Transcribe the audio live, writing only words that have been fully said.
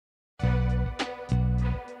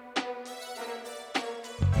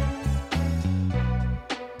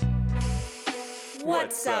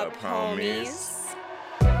What's up, homies?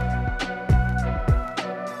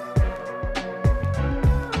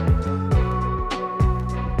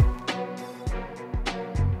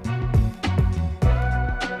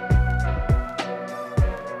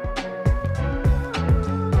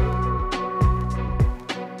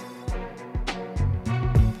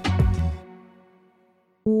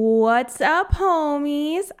 What's up,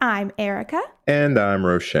 homies? I'm Erica. And I'm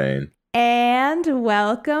Roshane. And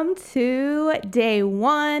welcome to day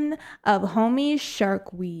one of Homies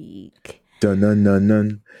Shark Week.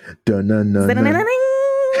 Dun-dun-dun-dun. Dun-dun-dun-dun.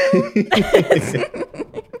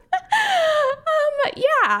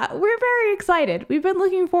 Yeah, we're very excited. We've been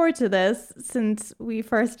looking forward to this since we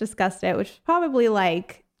first discussed it, which was probably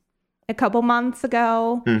like a couple months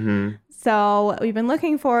ago. Mm-hmm. So we've been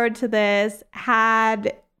looking forward to this,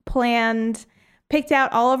 picked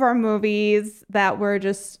out all of our movies that we're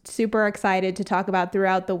just super excited to talk about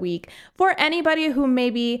throughout the week. For anybody who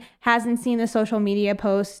maybe hasn't seen the social media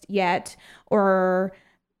post yet or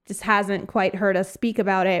just hasn't quite heard us speak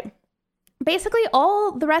about it, basically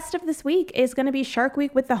all the rest of this week is going to be Shark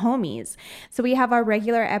Week with the homies. So we have our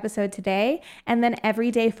regular episode today, and then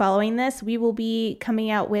every day following this, we will be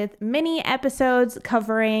coming out with mini episodes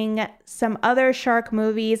covering some other shark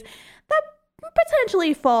movies that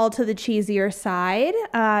potentially fall to the cheesier side,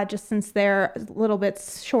 just since they're a little bit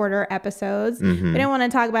shorter episodes. Mm-hmm. We don't want to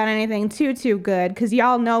talk about anything too good, because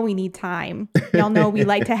y'all know we need time. Y'all know we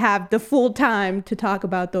like to have the full time to talk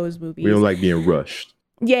about those movies. We don't like being rushed.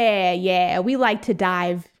 Yeah. We like to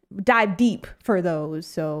dive deep for those.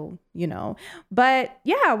 So, but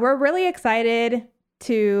yeah, we're really excited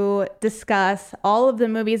to discuss all of the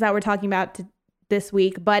movies that we're talking about this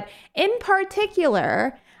week. But in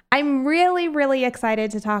particular, I'm really, really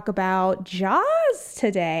excited to talk about Jaws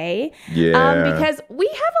today. Yeah. Because we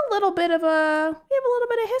have a little bit of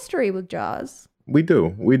history with Jaws. We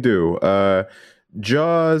do.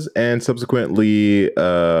 Jaws and subsequently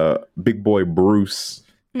Big Boy Bruce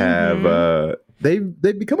have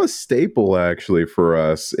they've become a staple actually for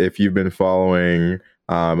us if you've been following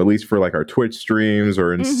at least for like our Twitch streams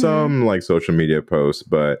or in some like social media posts.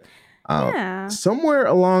 But somewhere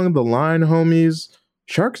along the line, homies,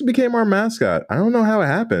 sharks became our mascot. I don't know how it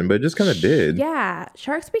happened, but it just kind of did. Yeah,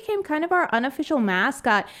 sharks became kind of our unofficial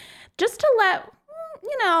mascot. Just to let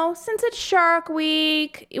since it's Shark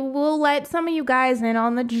Week, we'll let some of you guys in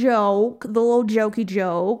on the little jokey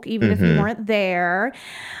joke, even if you weren't there.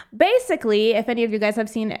 Basically, if any of you guys have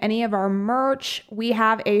seen any of our merch, we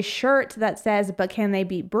have a shirt that says, "But can they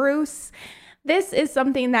beat Bruce?" This is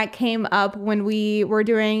something that came up when we were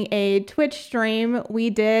doing a Twitch stream. We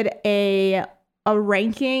did a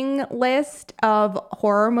ranking list of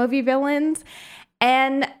horror movie villains,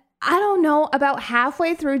 and I don't know, about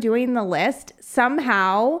halfway through doing the list,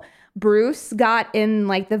 somehow Bruce got in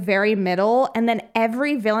like the very middle, and then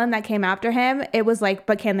every villain that came after him, it was like,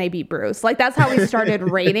 but can they beat Bruce? Like, that's how we started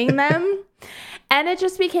rating them. And it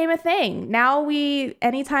just became a thing. Now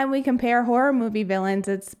anytime we compare horror movie villains,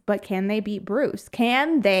 it's, but can they beat Bruce?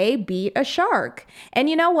 Can they beat a shark? And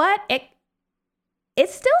you know what? It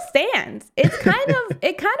still stands. It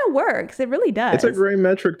kind of works. It really does. It's a great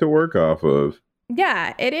metric to work off of.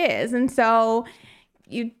 Yeah, it is. And so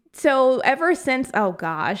ever since, oh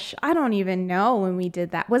gosh, I don't even know when we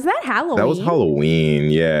did that. Was that Halloween? That was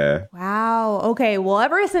Halloween, yeah. Wow. Okay. Well,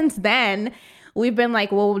 ever since then, we've been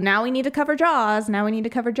like, well, now we need to cover Jaws.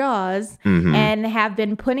 And have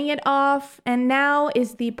been putting it off. And now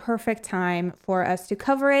is the perfect time for us to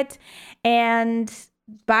cover it. And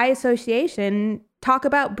by association, talk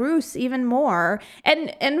about Bruce even more.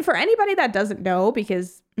 And for anybody that doesn't know,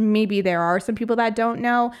 because maybe there are some people that don't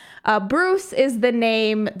know, Bruce is the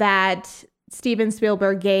name that Steven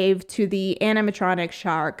Spielberg gave to the animatronic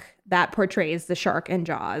shark that portrays the shark in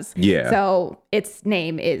Jaws. Yeah. So its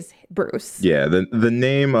name is Bruce. Yeah, the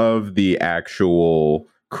name of the actual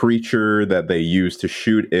creature that they use to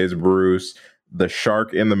shoot is Bruce. The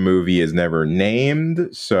shark in the movie is never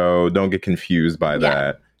named, so don't get confused by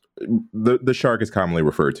that. The shark is commonly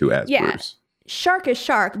referred to as Bruce. Shark is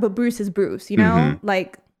shark, but Bruce is Bruce,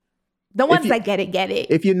 Like, the ones that get it.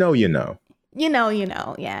 If you know, you know. You know,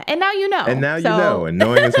 yeah. And now you know. And now you know, and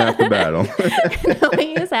knowing is half the battle.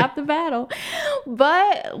 Knowing is half the battle.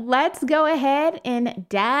 But let's go ahead and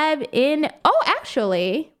dive in. Oh,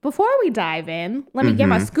 actually, before we dive in, let me take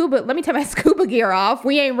my scuba gear off.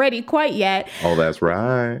 We ain't ready quite yet. Oh, that's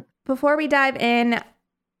right. Before we dive in,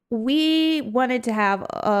 we wanted to have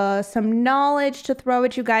some knowledge to throw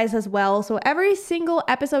at you guys as well. So every single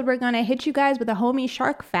episode, we're going to hit you guys with a homie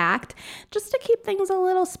shark fact just to keep things a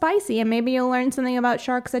little spicy. And maybe you'll learn something about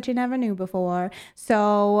sharks that you never knew before.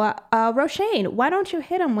 So, Roshane, why don't you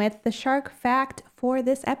hit them with the shark fact for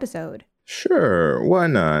this episode? Sure, why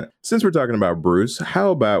not? Since we're talking about Bruce,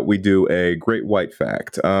 how about we do a great white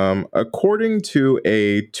fact? According to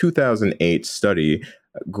a 2008 study,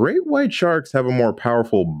 great white sharks have a more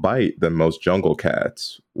powerful bite than most jungle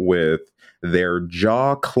cats, with their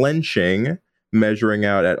jaw clenching measuring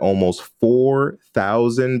out at almost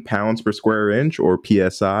 4,000 pounds per square inch, or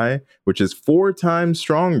PSI, which is 4 times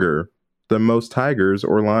stronger than most tigers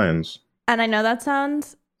or lions. And I know that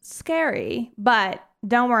sounds scary, but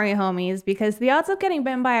don't worry, homies, because the odds of getting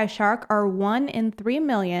bitten by a shark are 1 in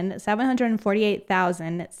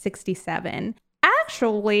 3,748,067.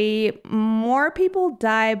 Actually, more people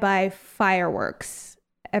die by fireworks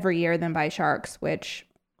every year than by sharks, which,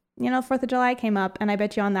 4th of July came up, and I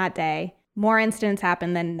bet you on that day, more incidents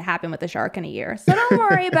happen than happen with a shark in a year. So don't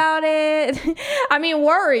worry about it. I mean,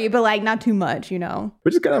 worry, but not too much,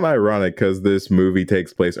 Which is kind of ironic because this movie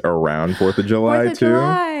takes place around 4th of July, 4th of too.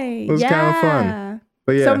 July. It was kind of fun.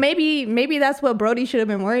 But yeah. So maybe that's what Brody should have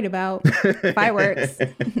been worried about. Fireworks.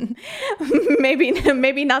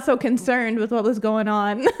 maybe not so concerned with what was going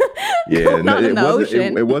on. Yeah, no,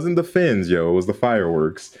 it wasn't the fins, yo. It was the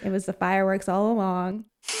fireworks. It was the fireworks all along.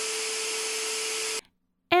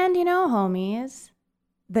 And homies,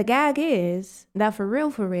 the gag is that for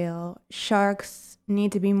real, sharks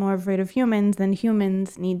need to be more afraid of humans than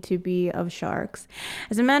humans need to be of sharks.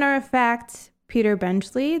 As a matter of fact, Peter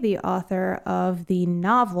Benchley, the author of the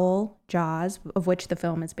novel Jaws, of which the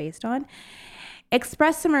film is based on,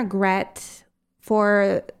 expressed some regret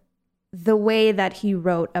for the way that he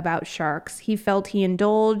wrote about sharks. He felt he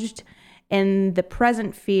indulged in the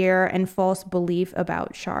present fear and false belief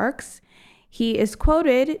about sharks. He is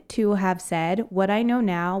quoted to have said, "What I know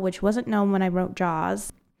now, which wasn't known when I wrote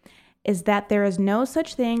Jaws, is that there is no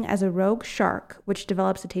such thing as a rogue shark which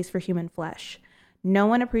develops a taste for human flesh. No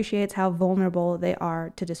one appreciates how vulnerable they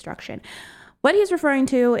are to destruction." What he's referring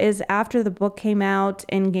to is after the book came out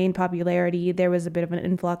and gained popularity, there was a bit of an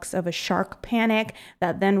influx of a shark panic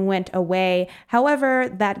that then went away. However,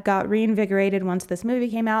 that got reinvigorated once this movie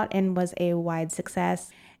came out and was a wide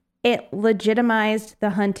success. It legitimized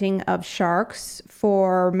the hunting of sharks.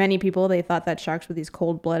 For many people, they thought that sharks were these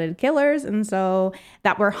cold-blooded killers, and so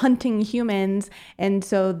that were hunting humans, and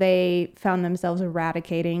so they found themselves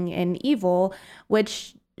eradicating an evil,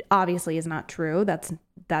 which obviously is not true.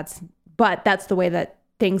 But that's the way that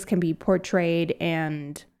things can be portrayed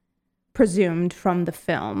and presumed from the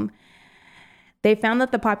film. They found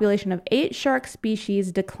that the population of 8 shark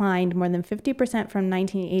species declined more than 50% from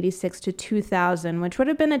 1986 to 2000, which would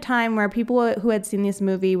have been a time where people who had seen this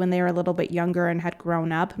movie when they were a little bit younger and had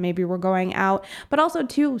grown up maybe were going out. But also,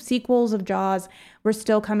 2 sequels of Jaws were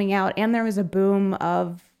still coming out, and there was a boom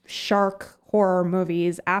of shark horror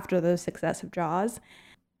movies after the success of Jaws.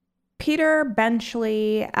 Peter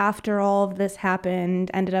Benchley, after all of this happened,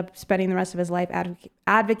 ended up spending the rest of his life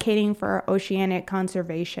advocating for oceanic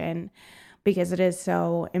conservation, because it is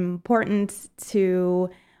so important to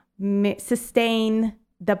sustain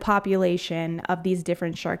the population of these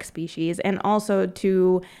different shark species, and also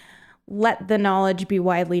to let the knowledge be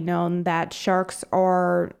widely known that sharks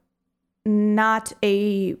are not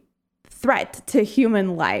a threat to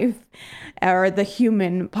human life or the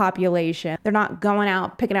human population. They're not going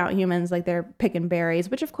out picking out humans like they're picking berries,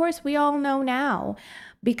 which of course we all know now,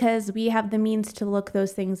 because we have the means to look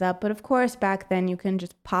those things up. But of course, back then you can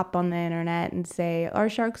just pop on the internet and say, are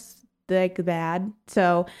sharks like bad?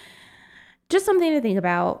 So just something to think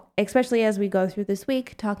about, especially as we go through this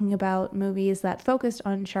week talking about movies that focused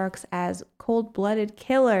on sharks as cold-blooded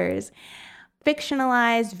killers.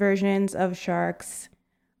 Fictionalized versions of sharks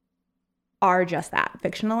are just that,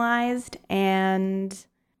 fictionalized. And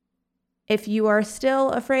if you are still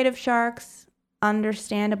afraid of sharks,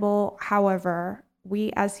 understandable. However,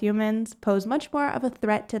 we as humans pose much more of a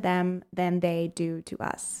threat to them than they do to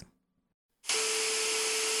us.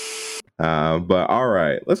 But all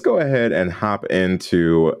right, let's go ahead and hop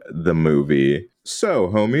into the movie. So,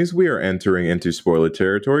 homies, we are entering into spoiler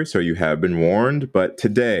territory, so you have been warned. But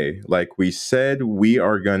today, like we said, we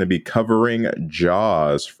are going to be covering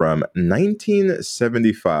Jaws from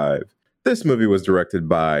 1975. This movie was directed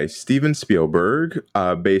by Steven Spielberg,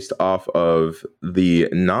 based off of the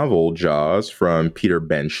novel Jaws from Peter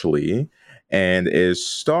Benchley, and is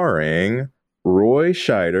starring Roy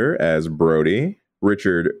Scheider as Brody,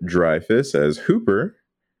 Richard Dreyfuss as Hooper,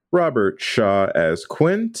 Robert Shaw as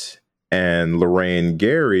Quint, and Lorraine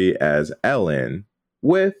Gary as Ellen,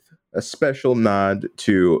 with a special nod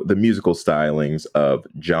to the musical stylings of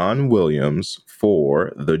John Williams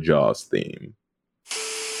for the Jaws theme.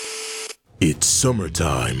 It's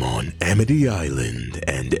summertime on Amity Island,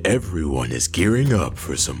 and everyone is gearing up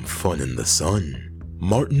for some fun in the sun.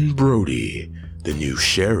 Martin Brody, the new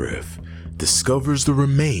sheriff, discovers the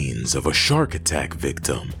remains of a shark attack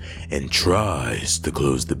victim and tries to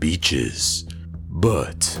close the beaches.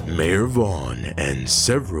 But Mayor Vaughn and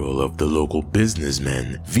several of the local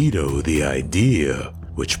businessmen veto the idea,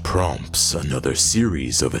 which prompts another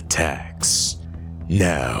series of attacks.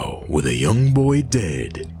 Now, with a young boy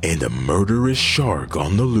dead and a murderous shark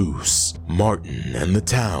on the loose, Martin and the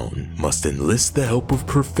town must enlist the help of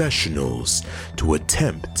professionals to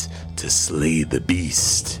attempt to slay the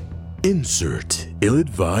beast. Insert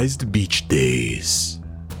ill-advised beach days,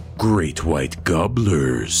 great white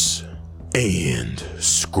gobblers, and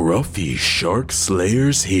scruffy shark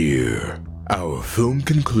slayers here. Our film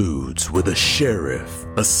concludes with a sheriff,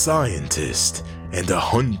 a scientist, and a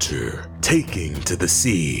hunter taking to the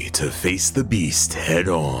sea to face the beast head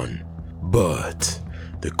on. But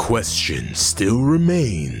the question still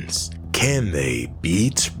remains, can they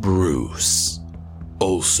beat Bruce?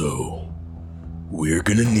 Also, we're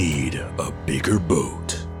gonna need a bigger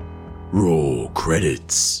boat. Roll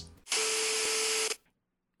credits.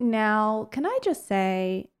 Now, can I just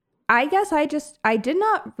say, I guess I did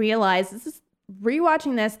not realize, this is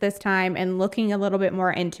rewatching this time and looking a little bit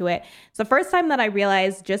more into it. It's the first time that I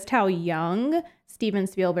realized just how young Steven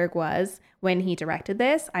Spielberg was when he directed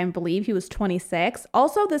this. I believe he was 26.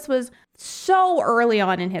 Also, this was so early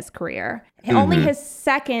on in his career. Only his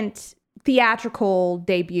second theatrical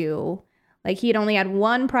debut. Like, he had only had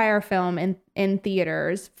one prior film in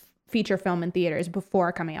theaters, feature film in theaters,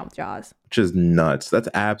 before coming out with Jaws. Which is nuts. That's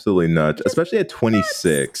absolutely nuts, especially at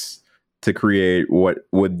 26. To create what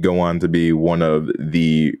would go on to be one of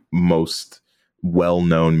the most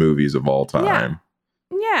well-known movies of all time.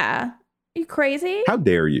 Yeah. You crazy? How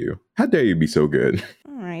dare you? How dare you be so good?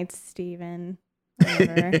 All right, Steven.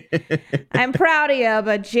 Whatever. I'm proud of you,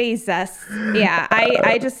 but Jesus. Yeah,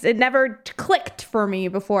 I just, it never clicked for me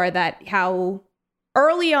before that how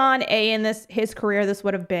early on in his career this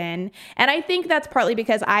would have been. And I think that's partly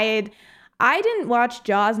because I didn't watch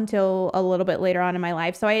Jaws until a little bit later on in my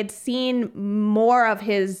life. So I had seen more of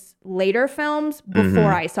his later films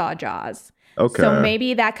before I saw Jaws. Okay. So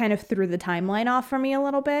maybe that kind of threw the timeline off for me a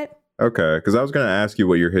little bit. Okay. Because I was going to ask you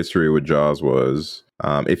what your history with Jaws was,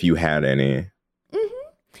 if you had any.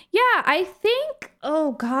 Yeah, I think,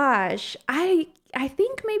 oh gosh, I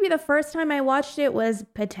think maybe the first time I watched it was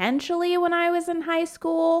potentially when I was in high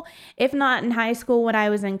school, if not in high school, when I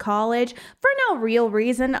was in college, for no real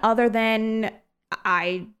reason other than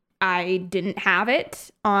I didn't have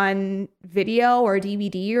it on video or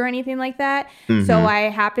DVD or anything like that. So I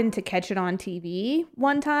happened to catch it on TV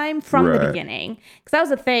one time from the beginning. Because that was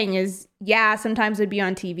the thing is, yeah, sometimes it'd be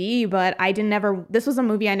on TV, but this was a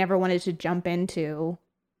movie I never wanted to jump into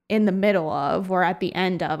in the middle of or at the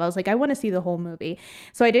end of. I was like, I want to see the whole movie.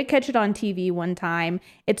 So I did catch it on TV one time.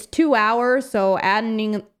 It's 2 hours, so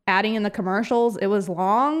adding in the commercials, it was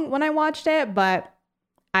long when I watched it, but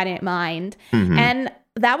I didn't mind. And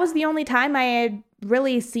that was the only time I had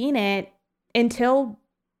really seen it until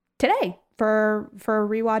today for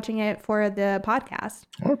rewatching it for the podcast.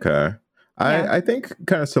 Okay. I think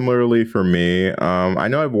kind of similarly for me. I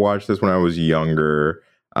know I've watched this when I was younger.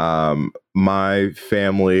 My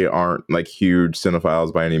family aren't like huge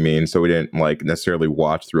cinephiles by any means, so we didn't like necessarily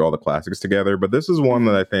watch through all the classics together, but this is one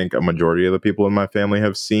that I think a majority of the people in my family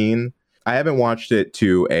have seen. I haven't watched it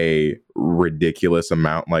to a ridiculous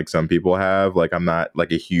amount like some people have. Like, I'm not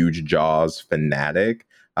like a huge Jaws fanatic,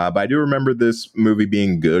 but I do remember this movie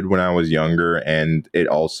being good when I was younger, and it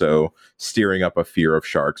also steering up a fear of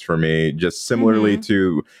sharks for me, just similarly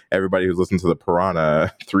to everybody who's listened to the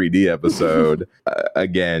Piranha 3D episode.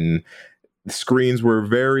 Again, screens were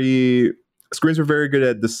very good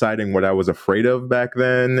at deciding what I was afraid of back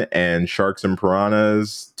then, and sharks and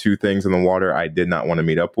piranhas, two things in the water I did not want to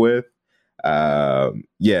meet up with.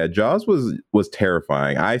 Jaws was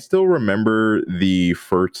terrifying. I still remember the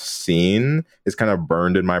first scene is kind of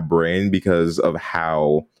burned in my brain because of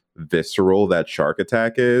how visceral that shark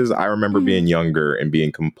attack is. I remember being younger and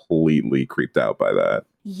being completely creeped out by that.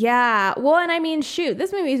 Yeah. Well, and I mean, shoot,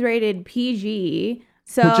 this movie's rated PG.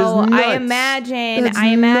 So Which is nuts. I imagine,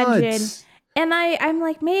 nuts. and I'm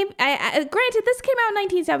like, maybe, granted, this came out in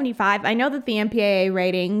 1975. I know that the MPAA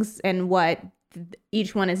ratings and what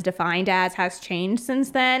each one is defined as has changed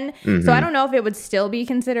since then. So I don't know if it would still be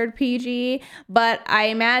considered PG, but I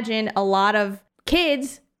imagine a lot of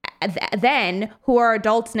kids then who are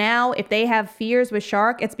adults now, if they have fears with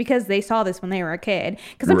shark, it's because they saw this when they were a kid.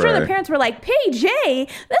 Because I'm sure the parents were like, PJ,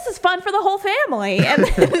 this is fun for the whole family.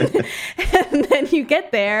 And then you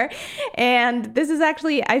get there, and this is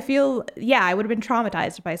actually, I feel, I would have been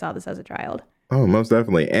traumatized if I saw this as a child. Oh, most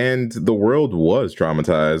definitely. And the world was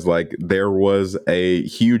traumatized. Like, there was a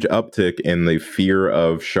huge uptick in the fear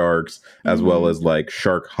of sharks, as well as like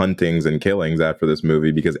shark huntings and killings after this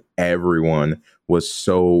movie, because everyone was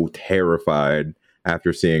so terrified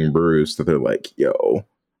after seeing Bruce that they're like, yo,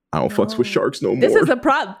 I don't fucks with sharks no more. This is their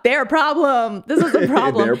problem. This is a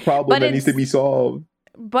problem. Their problem that needs to be solved.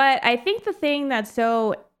 But I think the thing that's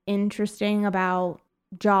so interesting about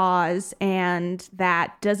Jaws, and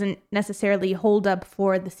that doesn't necessarily hold up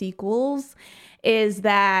for the sequels, is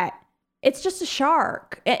that it's just a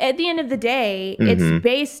shark. At the end of the day, it's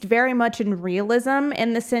based very much in realism,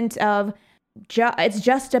 in the sense of it's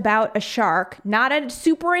just about a shark, not a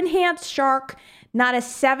super enhanced shark, not a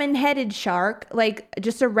 7-headed shark, like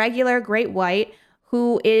just a regular great white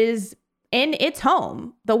who is in its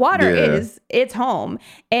home. The water is its home,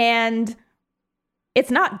 and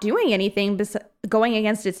it's not doing anything going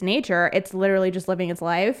against its nature. It's literally just living its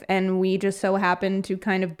life. And we just so happen to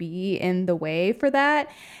kind of be in the way for that.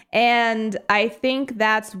 And I think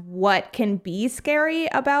that's what can be scary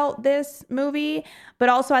about this movie. But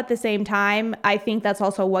also at the same time, I think that's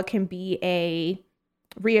also what can be a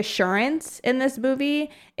reassurance in this movie,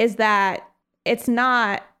 is that it's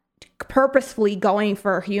not purposefully going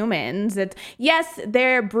for humans. It's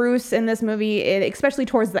Bruce in this movie, especially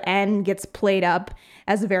towards the end, gets played up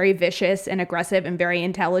as very vicious and aggressive and very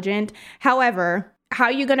intelligent. However, how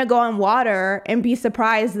are you gonna go on water and be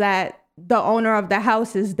surprised that the owner of the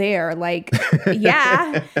house is there? Like,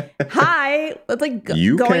 hi. It's like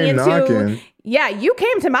you going into knocking. You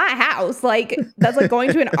came to my house. Like, that's like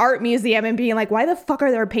going to an art museum and being like, why the fuck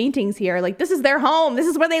are there paintings here? Like, this is their home. This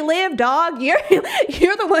is where they live, dog. You're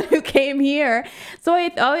the one who came here. So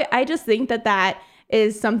I just think that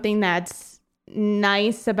is something that's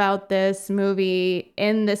nice about this movie,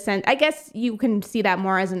 in the sense, I guess you can see that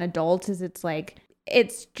more as an adult, is it's like,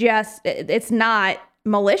 it's not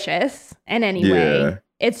malicious in any way.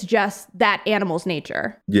 It's just that animal's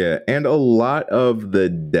nature. Yeah, and a lot of the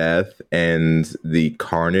death and the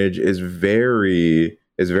carnage is very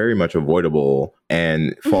much avoidable,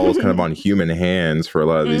 and falls kind of on human hands for a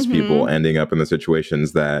lot of these people ending up in the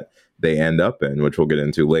situations that they end up in, which we'll get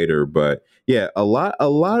into later. But yeah, a lot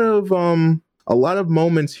of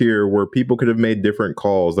moments here where people could have made different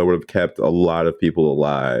calls that would have kept a lot of people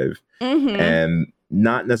alive, and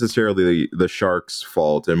not necessarily the shark's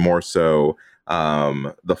fault, and more so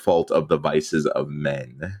the fault of the vices of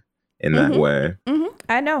men in that way.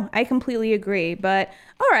 I know, I completely agree. But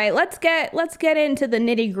all right, let's get into the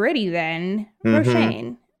nitty gritty then.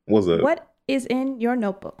 Roshane, what is in your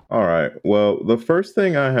notebook? All right, well, the first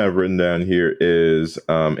thing I have written down here is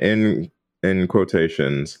in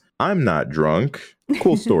quotations, I'm not drunk.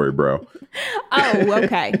 Cool story, bro. Oh,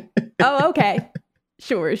 okay.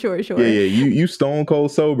 Sure. Yeah, you stone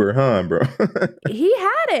cold sober, huh, bro? He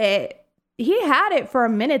had it for a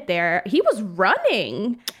minute there. He was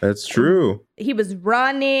running. That's true. He was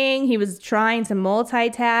running. He was trying to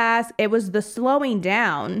multitask. It was the slowing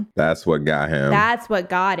down. That's what got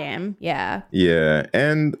him. Yeah. Yeah.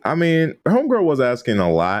 And I mean, Homegirl was asking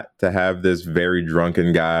a lot to have this very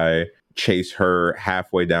drunken guy chase her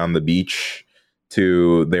halfway down the beach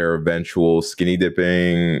to their eventual skinny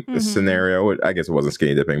dipping scenario. I guess it wasn't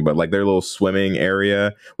skinny dipping, but like their little swimming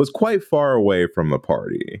area was quite far away from the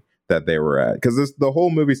party that they were at. Because the whole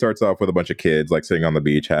movie starts off with a bunch of kids like sitting on the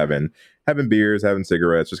beach, having beers, having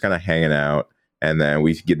cigarettes, just kind of hanging out. And then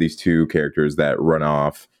we get these two characters that run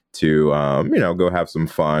off to, go have some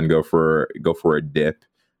fun, go for a dip.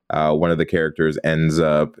 One of the characters ends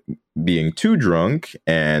up being too drunk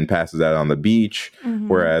and passes out on the beach,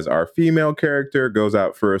 whereas our female character goes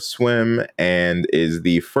out for a swim and is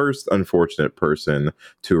the first unfortunate person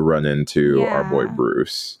to run into our boy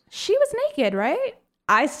Bruce. She was naked, right?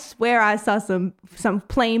 I swear I saw some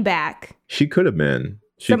plain back. She could have been.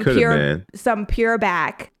 Some pure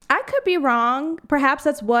back. I could be wrong. Perhaps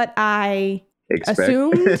that's what I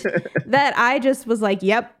assumed. That I just was like,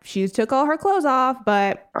 yep, she took all her clothes off,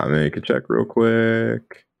 but I mean, you can check real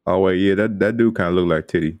quick. Oh wait, yeah, that dude kind of look like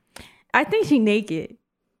Titty. I think she naked.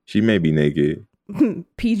 She may be naked.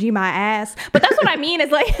 PG my ass. But that's what I mean,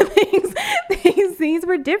 is like things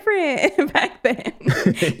were different back then.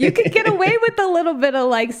 You could get away with a little bit of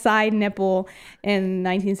like side nipple in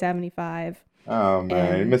 1975. Oh man,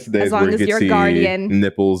 I And miss the days as long where you as could your see guardian-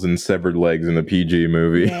 nipples and severed legs in a PG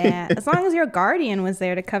movie. Yeah, as long as your guardian was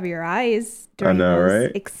there to cover your eyes during know, those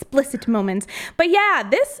right? explicit moments. But yeah,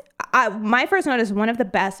 my first note is one of the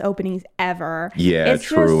best openings ever. Yeah, it's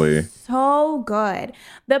truly. just so good.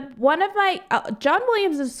 One of my John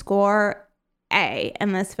Williams' score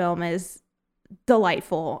in this film is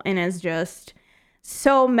delightful and is just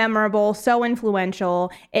so memorable, so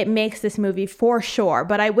influential. It makes this movie for sure.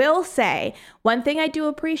 But I will say, one thing I do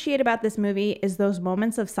appreciate about this movie is those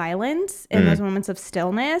moments of silence and those moments of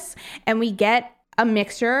stillness. And we get a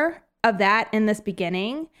mixture of that in this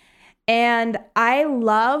beginning. And I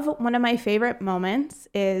love, one of my favorite moments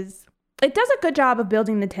is, it does a good job of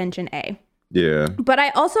building the tension, Yeah. But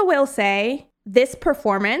I also will say, this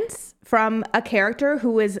performance from a character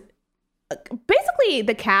who is basically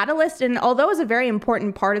the catalyst, and although is a very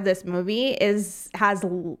important part of this movie, has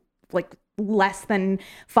like less than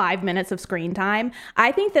 5 minutes of screen time.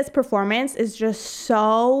 I think this performance is just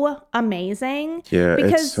so amazing. Yeah,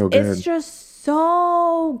 because it's so good. it's just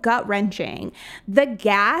so gut-wrenching. The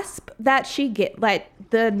gasp that she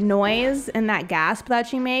the noise and that gasp that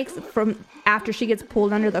she makes from after she gets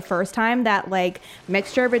pulled under the first time, that like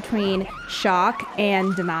mixture between shock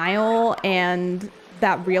and denial and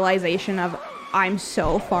that realization of, I'm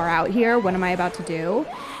so far out here, what am I about to do?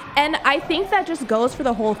 And I think that just goes for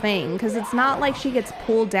the whole thing, because it's not like she gets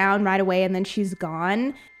pulled down right away and then she's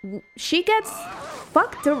gone. She gets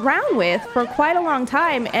fucked around with for quite a long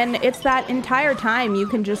time, and it's that entire time you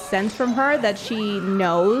can just sense from her that she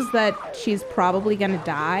knows that she's probably gonna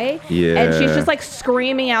die. Yeah. And she's just like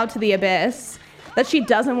screaming out to the abyss that she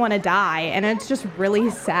doesn't want to die, and it's just really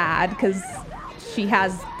sad because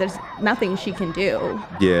there's nothing she can do.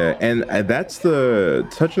 Yeah, and that's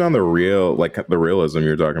touching on the realism you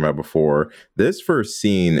were talking about before. This first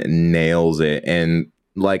scene nails it, and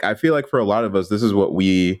like I feel like for a lot of us, this is what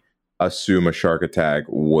we assume a shark attack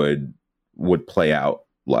would play out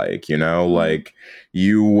like. Like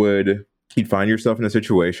you'd find yourself in a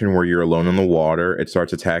situation where you're alone in the water. It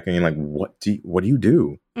starts attacking, and like, what do you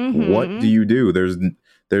do? Mm-hmm. What do you do?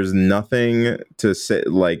 There's nothing to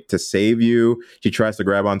save you. She tries to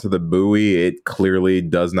grab onto the buoy. It clearly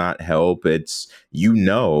does not help. It's,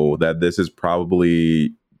 that this is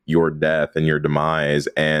probably your death and your demise.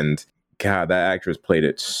 And God, that actress played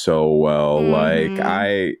it so well. Mm-hmm.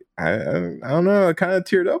 Like I don't know. I kind of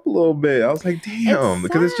teared up a little bit. I was like, damn,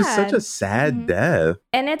 because it's just such a sad death.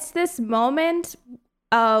 And it's this moment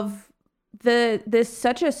of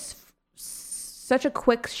such a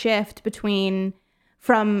quick shift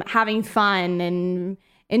from having fun and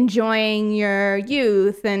enjoying your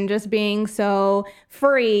youth and just being so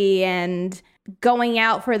free and going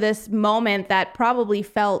out for this moment that probably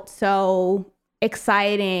felt so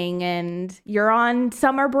exciting, and you're on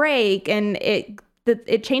summer break, and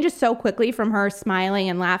it changes so quickly from her smiling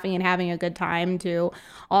and laughing and having a good time to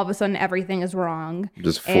all of a sudden everything is wrong.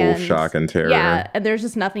 Just full shock and terror. Yeah, and there's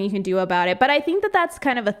just nothing you can do about it. But I think that's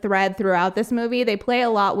kind of a thread throughout this movie. They play a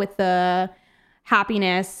lot with the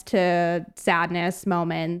happiness to sadness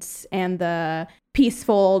moments and the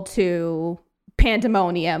peaceful to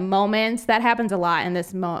pandemonium moments. That happens a lot in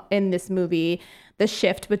this movie, the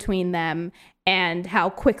shift between them and how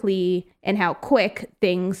quickly and how quick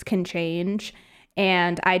things can change.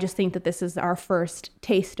 And I just think that this is our first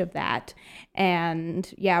taste of that.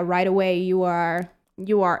 And yeah, right away you are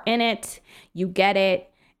in it, you get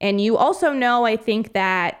it. And you also know, I think,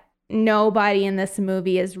 that nobody in this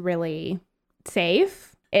movie is really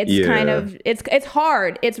safe. It's kind of, it's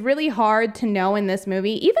hard. It's really hard to know in this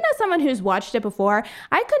movie. Even as someone who's watched it before,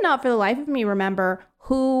 I could not for the life of me remember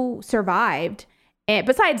who survived. And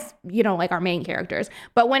besides, like our main characters.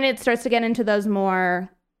 But when it starts to get into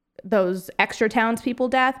those extra townspeople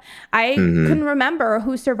death, I couldn't remember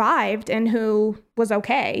who survived and who was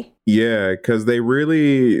okay. Yeah, because they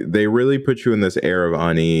really put you in this air of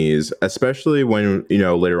unease, especially when,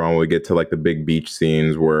 later on we get to like the big beach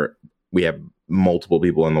scenes where we have multiple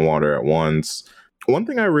people in the water at once. One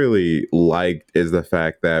thing I really liked is the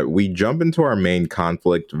fact that we jump into our main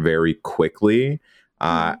conflict very quickly.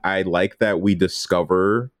 I like that we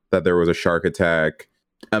discover that there was a shark attack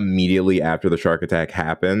immediately after the shark attack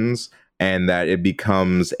happens, and that it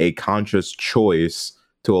becomes a conscious choice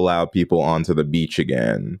to allow people onto the beach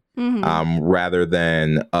again, rather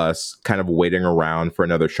than us kind of waiting around for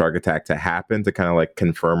another shark attack to happen to kind of like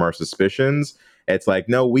confirm our suspicions. It's like,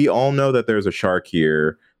 no, we all know that there's a shark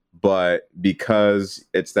here, but because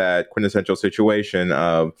it's that quintessential situation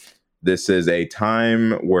of this is a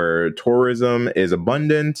time where tourism is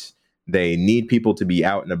abundant, they need people to be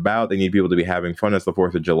out and about, they need people to be having fun. It's the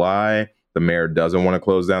 4th of July. the mayor doesn't want to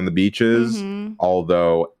close down the beaches,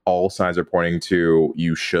 although all signs are pointing to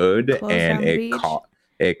you should, Close and down the beach.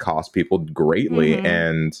 it costs people greatly.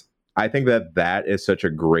 And I think that is such a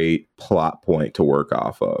great plot point to work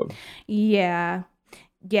off of. Yeah.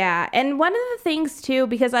 Yeah. And one of the things too,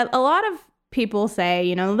 because a lot of people say,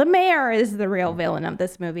 you know, the mayor is the real villain of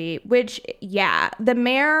this movie, which, yeah, the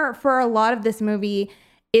mayor for a lot of this movie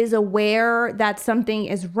is aware that something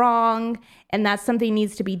is wrong and that something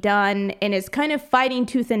needs to be done, and is kind of fighting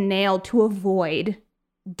tooth and nail to avoid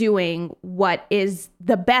doing what is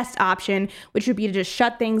the best option, which would be to just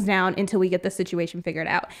shut things down until we get the situation figured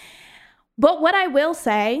out. But what I will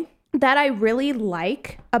say that I really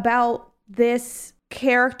like about this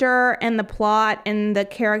character and the plot and the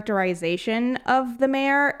characterization of the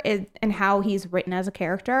mayor and how he's written as a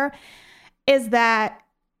character is that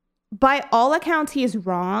by all accounts he is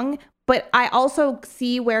wrong, but I also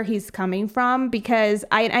see where he's coming from, because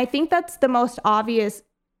I think that's the most obvious.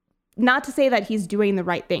 Not to say that he's doing the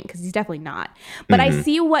right thing, because he's definitely not. But I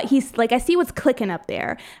see what he's like. I see what's clicking up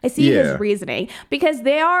there. I see his reasoning, because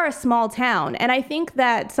they are a small town. And I think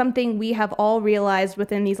that something we have all realized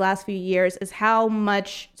within these last few years is how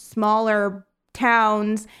much smaller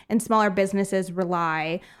towns and smaller businesses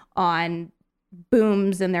rely on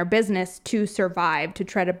booms in their business to survive, to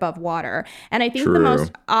tread above water. And I think the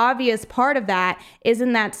most obvious part of that is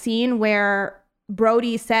in that scene where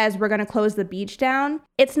Brody says we're going to close the beach down.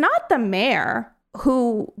 It's not the mayor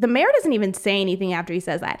the mayor doesn't even say anything after he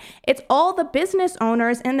says that. It's all the business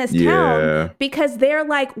owners in this town, because they're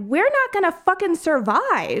like, we're not going to fucking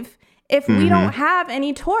survive if we don't have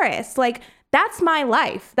any tourists. Like, that's my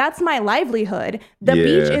life. That's my livelihood. The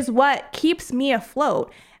beach is what keeps me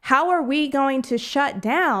afloat. How are we going to shut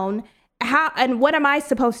down? And what am I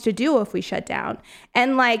supposed to do if we shut down?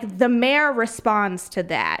 And like the mayor responds to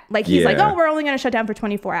that. Like he's like, oh, we're only going to shut down for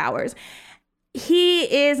 24 hours. He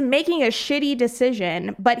is making a shitty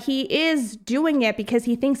decision, but he is doing it because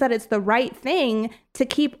he thinks that it's the right thing to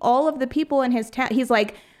keep all of the people in his town. He's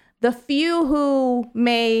like, the few who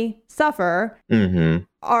may suffer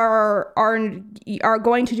are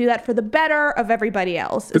going to do that for the better of everybody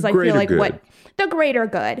else. Is I feel like good. What the greater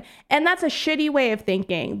good. And that's a shitty way of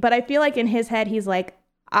thinking. But I feel like in his head, he's like,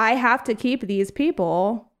 I have to keep these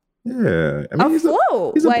people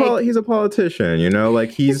afloat. He's a politician, you know,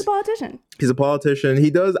 like he's a politician. He's a politician.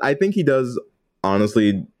 I think he does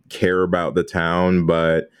honestly care about the town,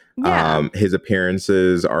 but his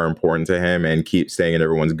appearances are important to him, and keep staying in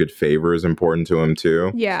everyone's good favor is important to him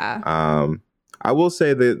too. Yeah. I will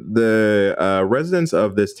say that the residents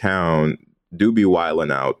of this town do be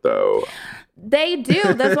wilding out though. They do.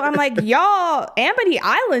 That's why I'm like, y'all, Amity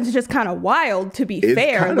Island's just kind of wild, to be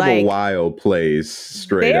fair. It's kind of a wild place,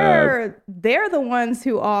 straight up. They're the ones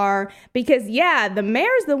who are, because the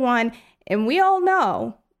mayor's the one, and we all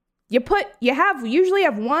know you usually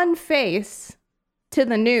have one face to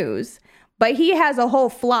the news, but he has a whole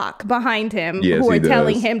flock behind him who are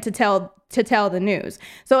telling him to tell the news.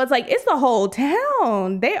 So it's like, it's the whole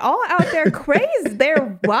town. They all out there crazy.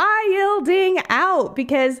 They're wilding out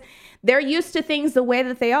because they're used to things the way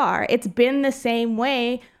that they are. It's been the same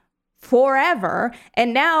way forever.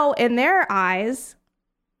 And now in their eyes,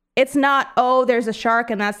 it's not, oh, there's a shark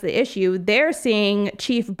and that's the issue. They're seeing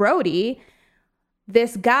Chief Brody,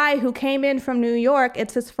 this guy who came in from New York.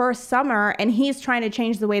 It's his first summer, and he's trying to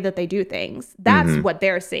change the way that they do things. That's what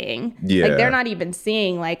they're seeing. Yeah. Like, they're not even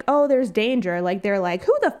seeing like, oh, there's danger. Like, they're like,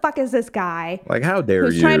 who the fuck is this guy? Like, how dare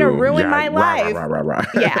who's you? trying to ruin my life.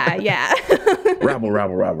 Yeah. Rabble.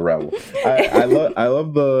 I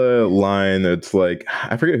love the line. It's like,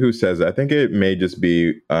 I forget who says it. I think it may just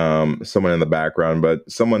be someone in the background, but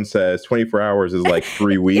someone says 24 hours is like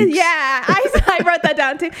 3 weeks. Yeah, I wrote that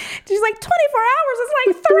down too. She's like, 24 hours is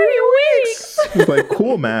like 3 weeks. It's like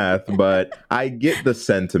cool math, but I get the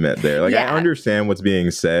sentiment there. Like, I understand what's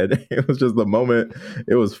being said. It was just the moment.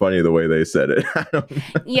 It was funny the way they said it.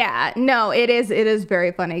 Yeah, no, it is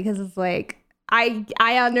very funny, because it's like, I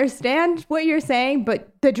understand what you're saying, but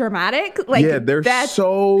the dramatic, like, they're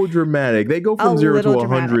so dramatic. They go from 0 to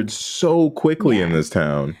 100 so quickly in this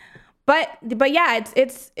town. But yeah,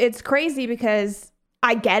 it's crazy, because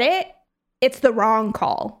I get it. It's the wrong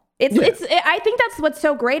call. I think that's what's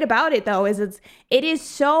so great about it, though, is it is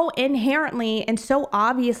so inherently and so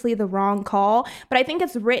obviously the wrong call. But I think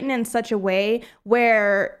it's written in such a way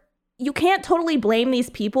where you can't totally blame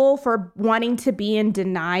these people for wanting to be in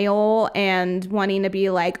denial and wanting to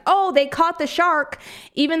be like, oh, they caught the shark,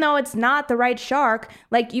 even though it's not the right shark.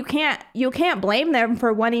 Like, you can't blame them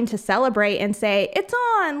for wanting to celebrate and say, it's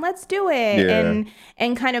on, let's do it,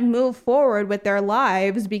 and kind of move forward with their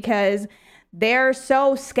lives, because they're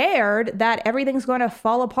so scared that everything's going to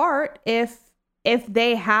fall apart if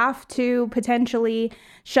they have to potentially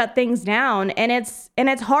shut things down. And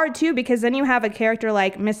it's hard too, because then you have a character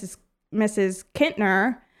like Mrs.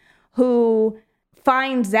 Kintner, who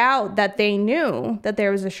finds out that they knew that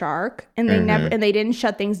there was a shark, and they didn't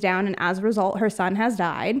shut things down, and as a result her son has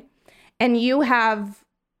died. And you have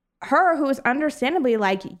her, who is understandably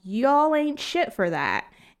like, y'all ain't shit for that,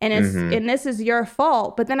 and it's and this is your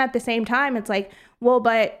fault. But then at the same time it's like, well,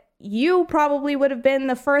 but you probably would have been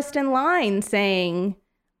the first in line saying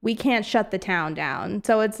we can't shut the town down.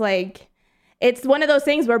 So it's like, it's one of those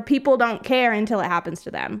things where people don't care until it happens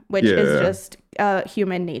to them, which is just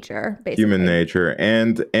human nature, basically. Human nature.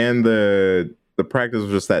 And the practice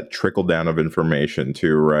was just that trickle down of information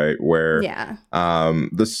too, right? Where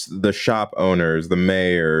the shop owners, the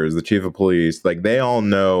mayors, the chief of police, like they all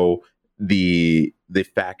know the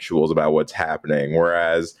factuals about what's happening.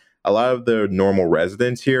 Whereas a lot of the normal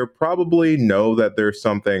residents here probably know that there's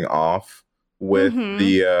something off with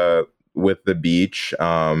the beach.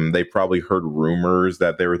 They probably heard rumors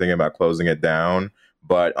that they were thinking about closing it down,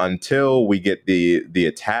 but until we get the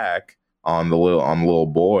attack on the little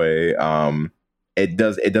boy, it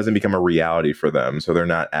doesn't become a reality for them, so they're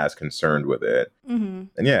not as concerned with it. And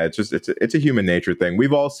yeah, it's a human nature thing.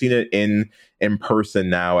 We've all seen it in person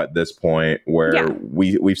now at this point, where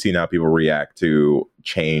we've seen how people react to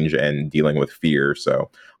change and dealing with fear. So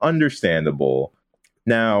understandable.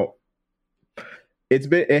 Now,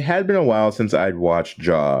 it had been a while since I'd watched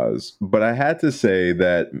Jaws, but I had to say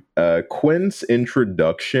that Quint's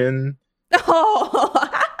introduction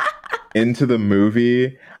into the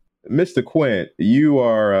movie, Mr. Quint, you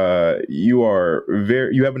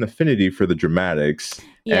have an affinity for the dramatics,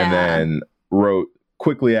 and then wrote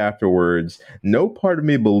quickly afterwards, no part of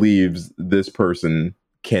me believes this person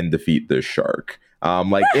can defeat this shark.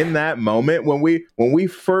 Like in that moment when we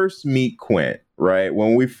first meet Quint, right?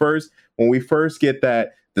 When we first get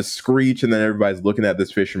the screech, and then everybody's looking at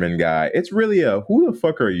this fisherman guy, it's really a who the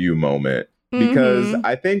fuck are you moment. Because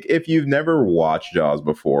I think if you've never watched Jaws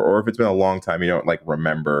before, or if it's been a long time, you don't like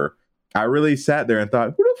remember, I really sat there and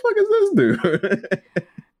thought, who the fuck is this dude?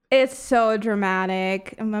 It's so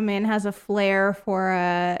dramatic. My man has a flair for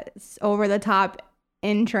a over the top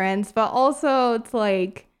entrance, but also it's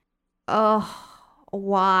like,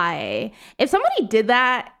 why? If somebody did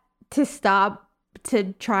that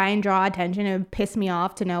to try and draw attention, it would piss me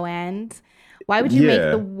off to no end. Why would you make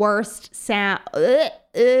the worst sound?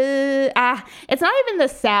 It's not even the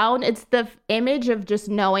sound. It's the image of just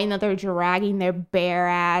knowing that they're dragging their bare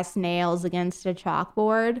ass nails against a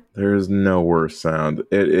chalkboard. There's no worse sound.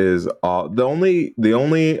 It is the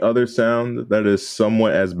only other sound that is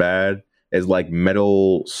somewhat as bad is like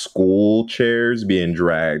metal school chairs being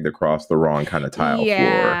dragged across the wrong kind of tile floor.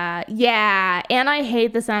 Yeah. And I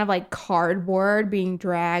hate the sound of like cardboard being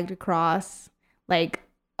dragged across like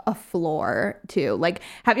a floor too. Like,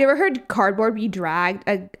 have you ever heard cardboard be dragged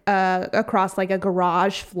across like a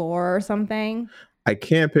garage floor or something? I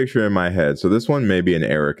can't picture it in my head, so this one may be an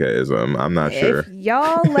Erica-ism. I'm not sure. If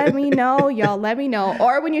y'all let me know.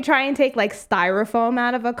 Or when you try and take like styrofoam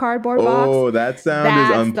out of a cardboard box. Oh, that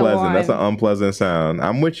sound is unpleasant. That's an unpleasant sound.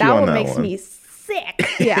 I'm with you on that one. That one makes me sick.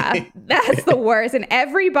 Yeah, that's the worst. And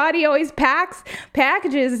everybody always packs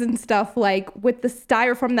packages and stuff like with the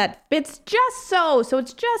styrofoam that fits just so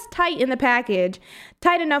it's just tight in the package,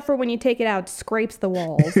 tight enough for when you take it out, it scrapes the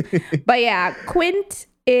walls. But yeah, Quint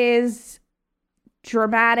is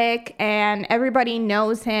dramatic, and everybody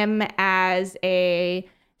knows him as a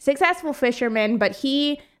successful fisherman, but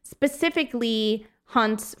he specifically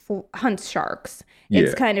hunts sharks.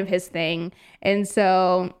 It's kind of his thing. And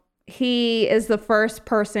so he is the first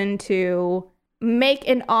person to make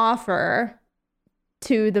an offer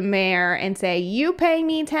to the mayor and say, you pay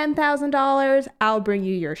me $10,000, I'll bring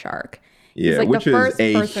you your shark. Yeah, like which is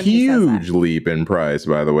a huge leap in price,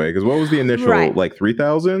 by the way, because what was the initial, like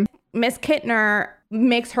 3,000? Miss Kintner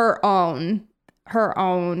makes her own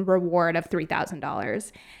reward of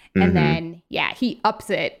 $3,000. And then, he ups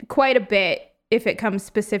it quite a bit if it comes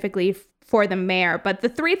specifically for the mayor. But the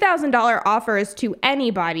 $3,000 offer is to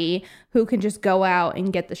anybody who can just go out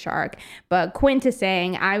and get the shark. But Quint is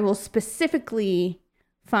saying, I will specifically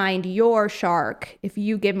find your shark if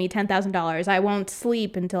you give me $10,000. I won't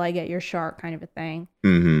sleep until I get your shark, kind of a thing.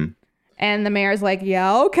 And the mayor's like,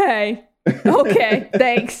 yeah, okay. Okay,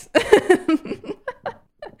 thanks.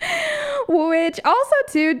 Which also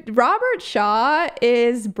too, Robert Shaw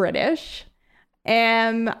is British,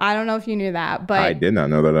 and I don't know if you knew that, but I did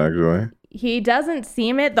not know that actually. he doesn't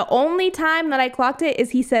seem it. The only time that I clocked it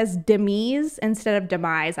is he says demise instead of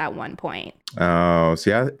demise at one point. Oh,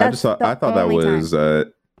 see, I thought that was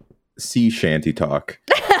sea shanty talk.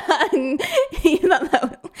 You thought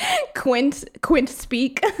that was Quint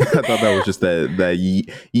speak. I thought that was just that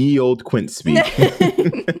ye old Quint speak.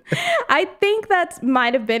 I think that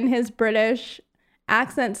might have been his British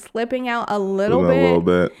accent slipping out a little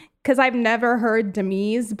bit. Because I've never heard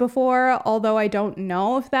demise before, although I don't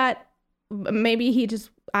know if that, maybe he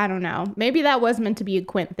just, I don't know. Maybe that was meant to be a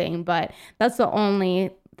Quint thing, but that's the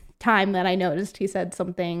only time that I noticed he said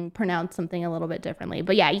something, pronounced something a little bit differently.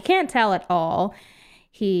 But yeah, you can't tell at all.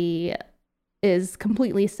 He is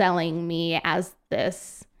completely selling me as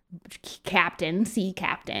this sea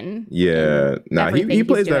captain. Yeah, no, he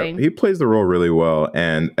plays the role really well.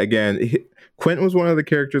 And again, Quint was one of the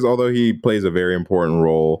characters, although he plays a very important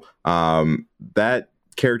role. That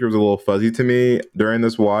character was a little fuzzy to me during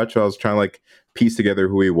this watch. I was trying to like piece together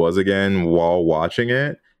who he was again while watching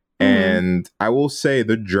it. And I will say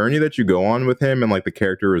the journey that you go on with him and like the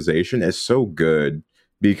characterization is so good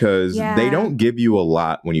because they don't give you a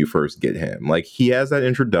lot when you first get him. Like he has that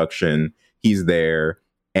introduction, he's there,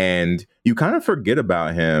 and you kind of forget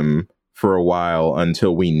about him for a while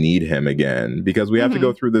until we need him again, because we have to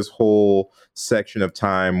go through this whole section of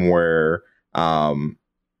time where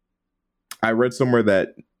I read somewhere that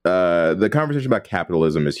the conversation about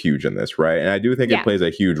capitalism is huge in this, right? And I do think it plays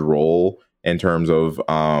a huge role in terms of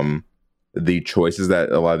the choices that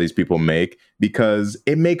a lot of these people make, because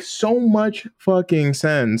it makes so much fucking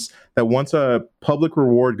sense that once a public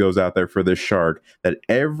reward goes out there for this shark, that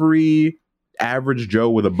every average Joe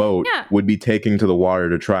with a boat would be taking to the water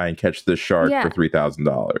to try and catch this shark for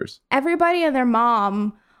 $3,000. Everybody and their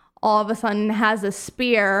mom all of a sudden has a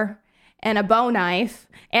spear and a bow knife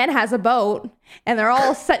and has a boat, and they're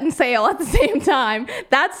all setting sail at the same time.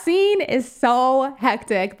 That scene is so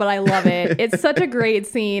hectic, but I love it. It's such a great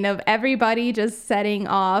scene of everybody just setting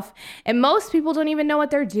off, and most people don't even know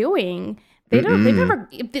what they're doing.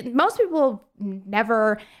 Most people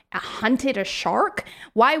never hunted a shark.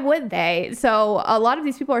 Why would they? So a lot of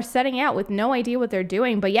these people are setting out with no idea what they're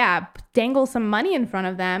doing, but dangle some money in front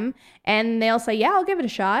of them and they'll say, I'll give it a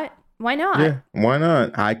shot. Why not? Yeah, why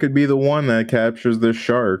not? I could be the one that captures this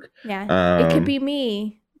shark. Yeah, it could be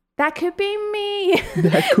me. That could be me.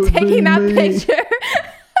 Taking that picture.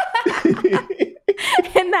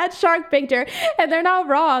 In that shark picture. And they're not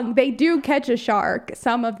wrong. They do catch a shark.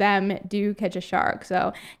 Some of them do catch a shark.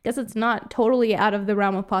 So I guess it's not totally out of the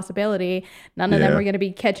realm of possibility. None of them are going to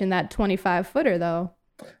be catching that 25-footer, though.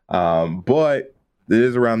 But it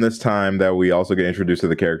is around this time that we also get introduced to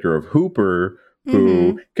the character of Hooper,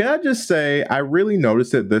 who, can I just say, I really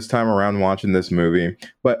noticed it this time around watching this movie,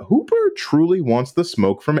 but Hooper truly wants the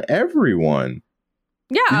smoke from everyone.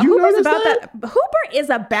 Yeah, Hooper's about that. Hooper is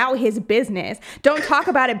about his business. Don't talk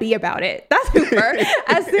about it, be about it. That's Hooper.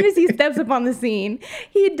 As soon as he steps up on the scene,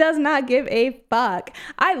 he does not give a fuck.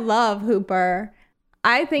 I love Hooper.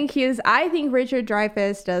 I think Richard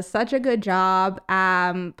Dreyfuss does such a good job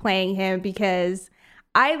playing him, because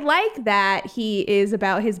I like that he is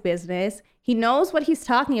about his business. He knows what he's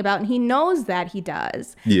talking about, and he knows that he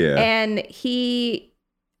does. Yeah. And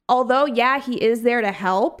although, he is there to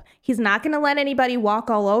help, he's not going to let anybody walk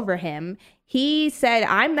all over him. He said,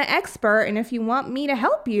 I'm the expert, and if you want me to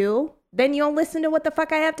help you, then you'll listen to what the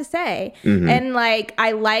fuck I have to say. And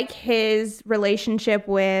I like his relationship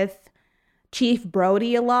with Chief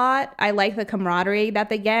Brody a lot. I like the camaraderie that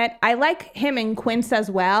they get. I like him and Quince as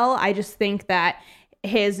well. I just think that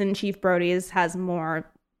his and Chief Brody's has more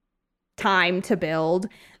time to build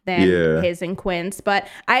than his and Quince. But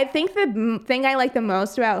I think the thing I like the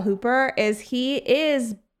most about Hooper is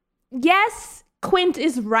Quint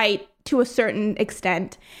is right to a certain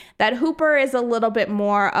extent, that Hooper is a little bit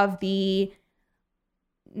more of the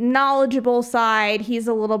knowledgeable side. He's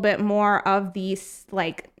a little bit more of the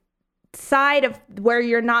side of where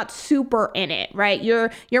you're not super in it, right?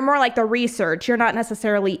 You're more like the research. You're not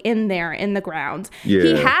necessarily in there in the grounds.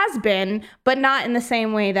 He has been, but not in the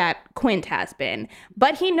same way that Quint has been.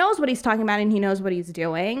 But he knows what he's talking about and he knows what he's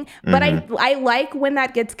doing. But I like when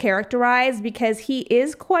that gets characterized, because he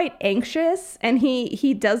is quite anxious, and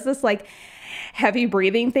he does this heavy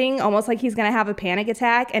breathing thing, almost like he's gonna have a panic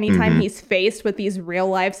attack anytime he's faced with these real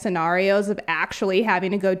life scenarios of actually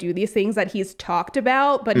having to go do these things that he's talked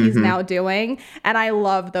about but he's now doing. And I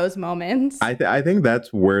love those moments. I think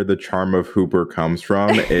that's where the charm of Hooper comes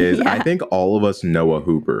from, is I think all of us know a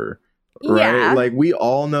Hooper, right? We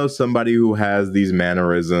all know somebody who has these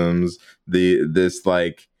mannerisms, this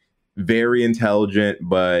very intelligent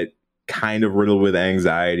but kind of riddled with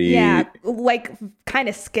anxiety. Yeah, like kind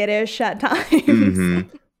of skittish at times.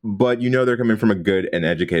 Mm-hmm. But you know they're coming from a good and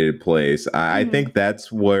educated place. I think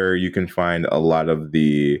that's where you can find a lot of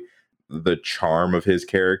the charm of his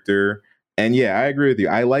character. And yeah, I agree with you.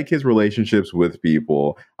 I like his relationships with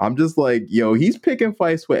people. I'm just like, yo, he's picking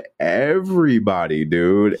fights with everybody,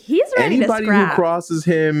 dude. He's ready Anybody to who scrap. crosses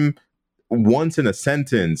him once in a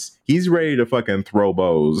sentence, he's ready to fucking throw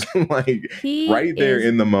bows. Like right there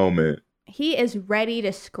in the moment. He is ready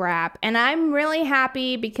to scrap. And I'm really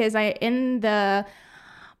happy because in the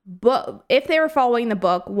book, if they were following the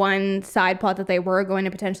book, one side plot that they were going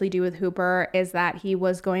to potentially do with Hooper is that he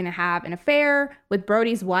was going to have an affair with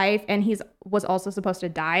Brody's wife, and he was also supposed to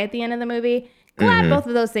die at the end of the movie. Glad both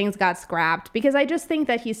of those things got scrapped, because I just think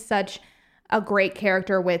that he's such a great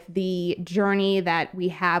character with the journey that we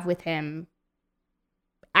have with him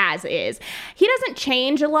as is. He doesn't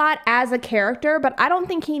change a lot as a character, but I don't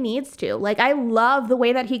think he needs to. Like, I love the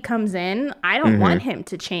way that he comes in. I don't want him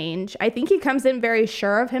to change. I think he comes in very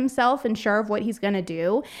sure of himself and sure of what he's going to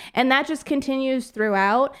do. And that just continues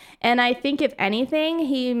throughout. And I think if anything,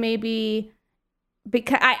 he maybe,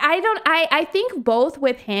 because I think both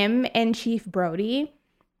with him and Chief Brody,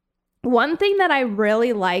 one thing that I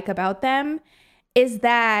really like about them is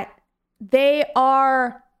that they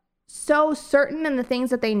are so certain in the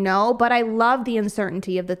things that they know, but I love the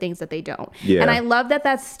uncertainty of the things that they don't. Yeah. And I love that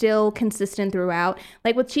that's still consistent throughout.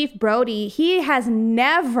 Like with Chief Brody, he has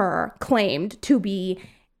never claimed to be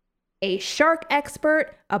a shark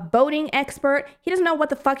expert, a boating expert. He doesn't know what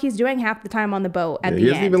the fuck he's doing half the time on the boat at the end. He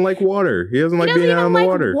doesn't even like water. He doesn't like being out in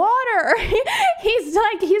the water.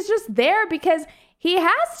 He's just there because he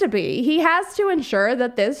has to be. He has to ensure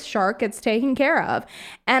that this shark gets taken care of.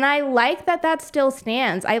 And I like that that still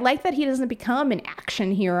stands. I like that he doesn't become an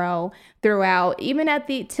action hero throughout. Even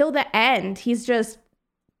till the end, he's just,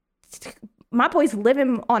 my boy's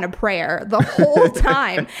living on a prayer the whole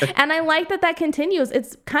time. And I like that that continues.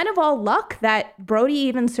 It's kind of all luck that Brody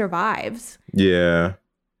even survives. Yeah.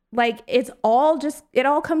 Like, it all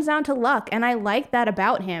comes down to luck. And I like that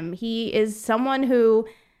about him. He is someone who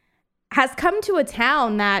has come to a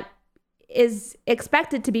town that is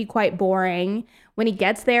expected to be quite boring. When he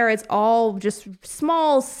gets there, it's all just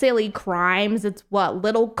small, silly crimes. It's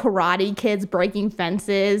little karate kids breaking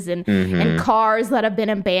fences and cars that have been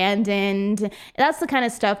abandoned. And that's the kind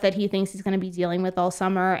of stuff that he thinks he's going to be dealing with all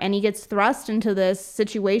summer. And he gets thrust into this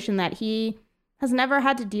situation that he has never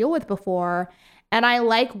had to deal with before. And I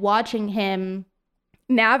like watching him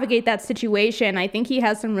navigate that situation. I think he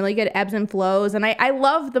has some really good ebbs and flows. And I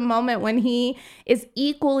love the moment when he is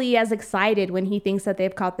equally as excited when he thinks that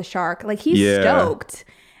they've caught the shark. Like, he's stoked.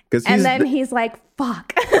 And then he's like,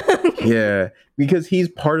 fuck. Yeah, because he's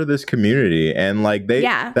part of this community. And like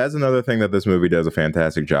that's another thing that this movie does a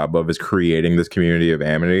fantastic job of, is creating this community of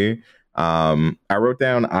Amity. I wrote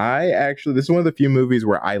down, this is one of the few movies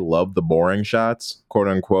where I love the boring shots, quote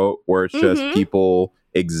unquote, where it's just people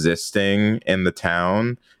existing in the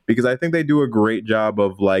town, because I think they do a great job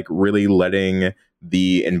of like really letting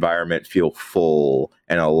the environment feel full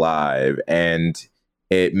and alive, and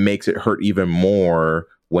it makes it hurt even more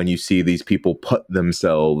when you see these people put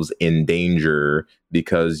themselves in danger,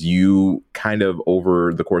 because you kind of,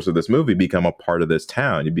 over the course of this movie, become a part of this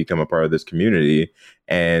town, you become a part of this community,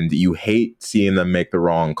 and you hate seeing them make the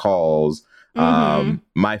wrong calls.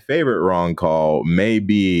 My favorite wrong call may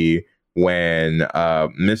be when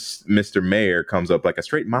Mr. Mayor comes up like a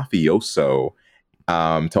straight mafioso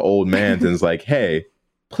to Old Mans and is like, hey,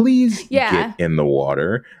 please get in the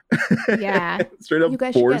water. Straight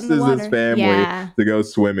up forces his family to go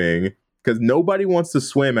swimming, because nobody wants to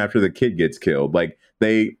swim after the kid gets killed. Like,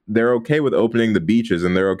 they're okay with opening the beaches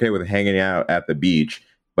and they're okay with hanging out at the beach,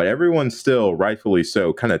 but everyone's still, rightfully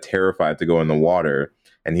so, kind of terrified to go in the water.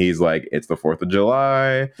 And he's like, it's the 4th of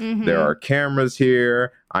July. There are cameras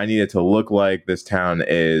here. I need it to look like this town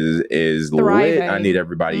is thriving. lit. I need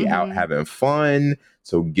everybody out having fun.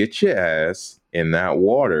 So get your ass in that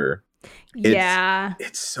water.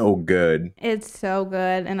 It's so good. It's so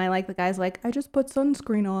good. And I like the guy's like, I just put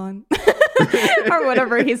sunscreen on. Or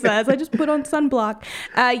whatever he says. I just put on sunblock.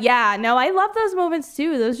 I love those moments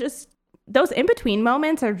too. Those in-between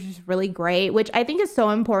moments are just really great, which I think is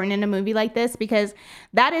so important in a movie like this, because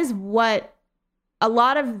that is what a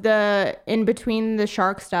lot of the in-between the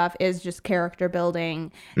shark stuff is, just character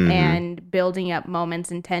building and building up moments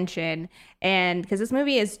and tension. And because this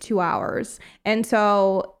movie is 2 hours. And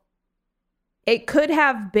so it could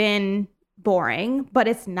have been boring, but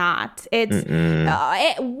it's not. It's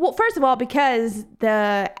first of all, because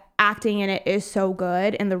the acting in it is so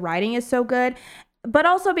good and the writing is so good. But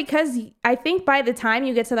also because I think by the time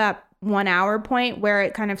you get to that 1 hour point where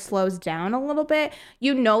it kind of slows down a little bit.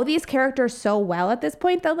 You know these characters so well at this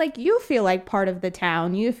point that like you feel like part of the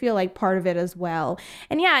town. You feel like part of it as well.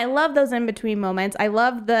 And yeah, I love those in between moments. I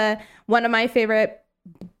love one of my favorite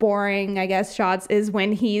boring, I guess, shots is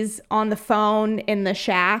when he's on the phone in the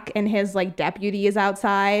shack and his like deputy is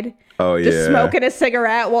outside. Oh yeah. Just smoking a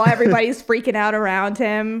cigarette while everybody's freaking out around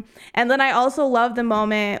him. And then I also love the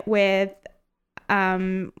moment with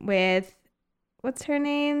what's her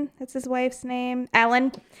name? That's his wife's name.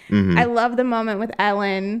 Ellen. Mhm. I love the moment with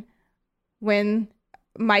Ellen when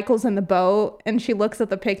Michael's in the boat and she looks at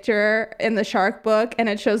the picture in the shark book and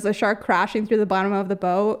it shows the shark crashing through the bottom of the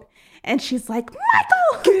boat. And she's like,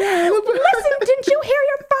 Michael, listen, didn't you hear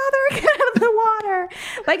your father? Get out of the water.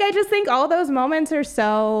 Like, I just think all those moments are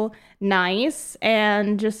so nice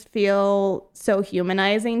and just feel so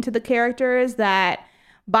humanizing to the characters that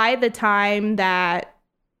by the time that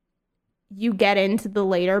you get into the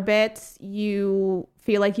later bits, you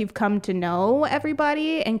feel like you've come to know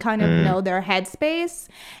everybody and kind of know their headspace.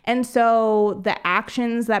 And so the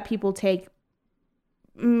actions that people take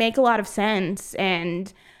make a lot of sense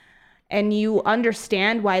and you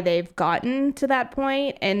understand why they've gotten to that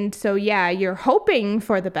point. And so, yeah, you're hoping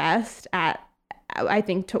for the best I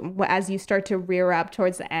think, as you start to rear up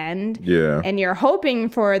towards the end. Yeah. And you're hoping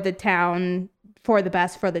for the town, for the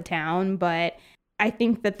best for the town. But I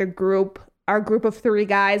think that our group of 3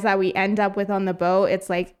 guys that we end up with on the boat, it's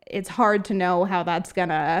like, it's hard to know how that's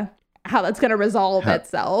gonna resolve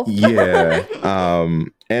itself. Yeah.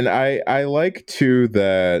 And I like too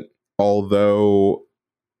that although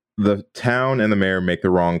the town and the mayor make the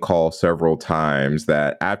wrong call several times,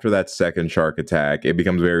 that after that second shark attack, it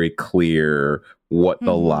becomes very clear what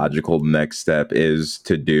the logical next step is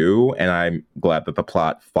to do. And I'm glad that the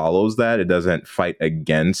plot follows that. It doesn't fight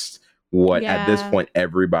against what at this point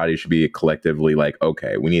everybody should be collectively like,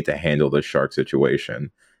 okay, we need to handle this shark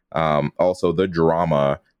situation. Also the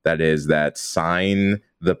drama that is that sign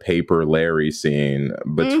the paper Larry scene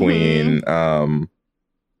between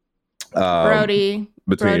Brody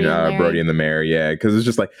and the mayor. Yeah, because it's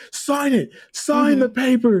just like, sign it, sign the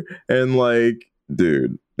paper. And like,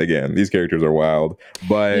 dude, again, these characters are wild.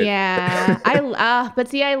 But yeah, but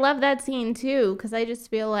see, I love that scene too, because I just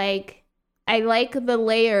feel like I like the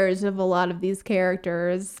layers of a lot of these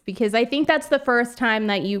characters, because I think that's the first time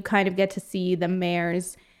that you kind of get to see the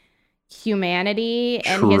mayor's humanity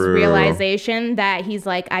and his realization that he's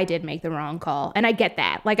like, I did make the wrong call. And I get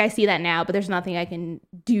that. Like, I see that now, but there's nothing I can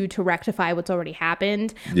do to rectify what's already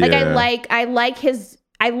happened. Yeah. Like, I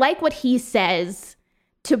like what he says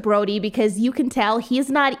to Brody, because you can tell he's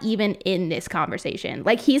not even in this conversation.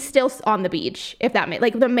 Like, he's still on the beach, if that makes,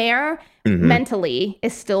 like, the mayor mentally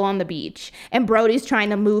is still on the beach and Brody's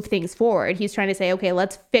trying to move things forward. He's trying to say, okay,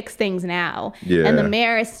 let's fix things now. Yeah. And the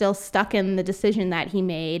mayor is still stuck in the decision that he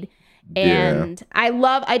made. And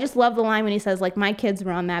I just love the line when he says, like, my kids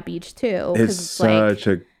were on that beach too. It's such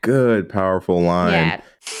a good, powerful line. Yeah.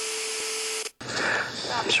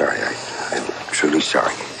 I'm sorry. I'm truly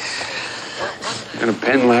sorry. Got a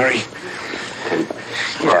pen, Larry? Pen?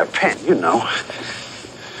 Yeah, a pen, you know.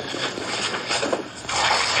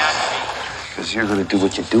 Because you're going to do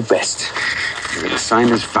what you do best. You're going to sign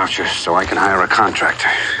this voucher so I can hire a contractor.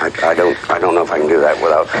 I don't know if I can do that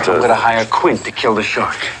without... I'm going to hire Quint to kill the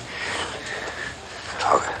shark.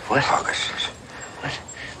 What? What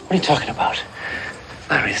are you talking about?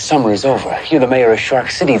 Larry, the summer is over. You're the mayor of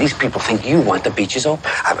Shark City. These people think you want the beaches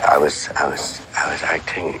open. I was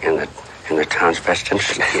acting in the town's best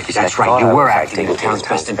interest. That's right. You were acting in the town's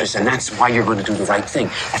best interest, and that's why you're going to do the right thing.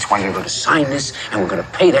 That's why you're going to sign this, and we're going to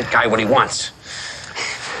pay that guy what he wants.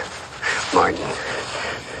 Martin.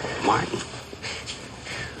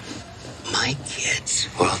 My kids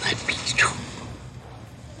were on that beach too.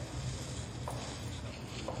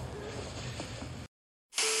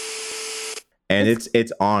 And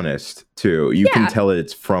it's honest too. You can tell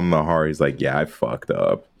it's from the heart. He's like, yeah, I fucked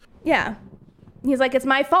up. Yeah. He's like, it's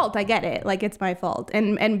my fault. I get it. Like, it's my fault.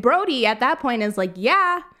 And Brody at that point is like,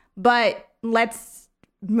 yeah, but let's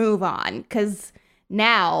move on, because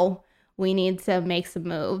now we need to make some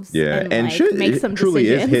moves. Yeah, and like, shit, make some it truly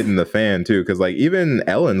decisions. is hitting the fan too, because like even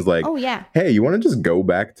Ellen's like, oh yeah, hey, you want to just go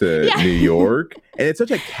back to New York? And it's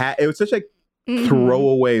such a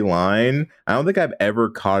throwaway line. I don't think I've ever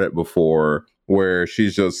caught it before, where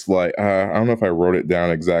she's just like, I don't know if I wrote it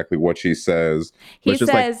down exactly what she says.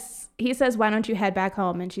 He says, why don't you head back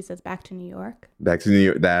home? And she says, back to New York. Back to New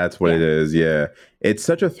York. That's what it is. Yeah. It's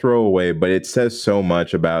such a throwaway, but it says so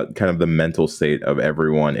much about kind of the mental state of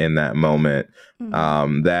everyone in that moment,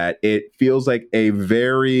 that it feels like a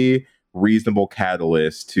very reasonable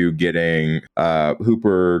catalyst to getting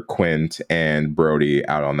Hooper, Quint, and Brody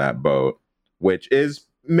out on that boat, which is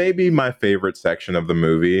maybe my favorite section of the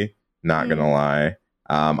movie, not gonna lie.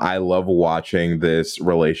 I love watching this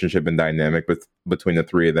relationship and dynamic between the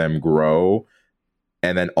three of them grow,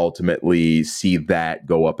 and then ultimately see that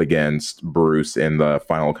go up against Bruce in the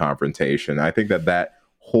final confrontation. I think that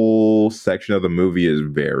whole section of the movie is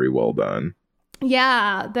very well done.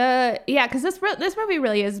 Yeah, because this movie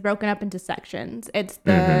really is broken up into sections. It's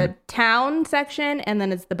the town section, and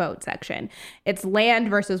then it's the boat section. It's land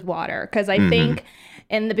versus water, because I think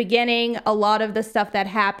in the beginning, a lot of the stuff that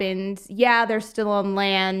happens, they're still on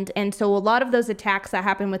land, and so a lot of those attacks that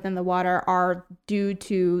happen within the water are due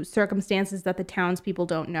to circumstances that the townspeople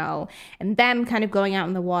don't know, and them kind of going out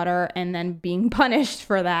in the water and then being punished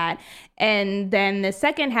for that. And then the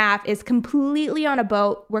second half is completely on a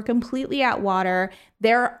boat. We're completely at water.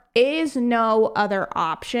 There is no other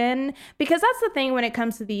option, because that's the thing when it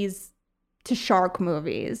comes to shark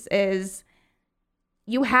movies is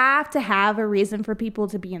you have to have a reason for people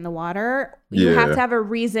to be in the water. You have to have a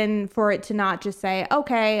reason for it to not just say,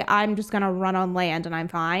 okay, I'm just going to run on land and I'm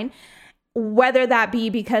fine. Whether that be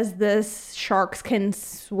because the sharks can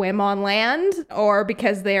swim on land or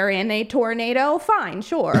because they're in a tornado, fine,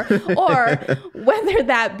 sure. Or whether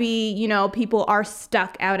that be, people are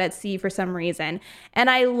stuck out at sea for some reason. And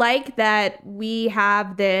I like that we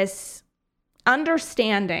have this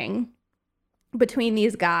understanding between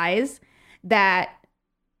these guys that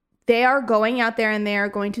they are going out there and they are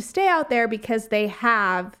going to stay out there because they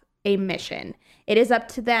have a mission. It is up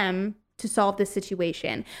to them to solve this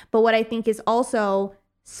situation. But what I think is also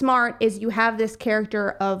smart is you have this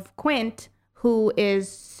character of Quint who is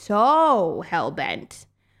so hell-bent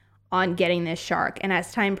on getting this shark, and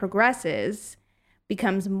as time progresses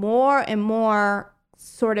becomes more and more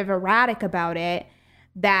sort of erratic about it,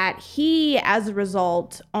 that he as a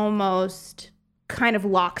result almost kind of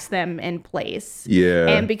locks them in place.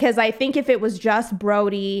 And because I think if it was just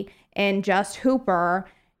Brody and just Hooper,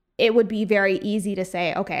 it would be very easy to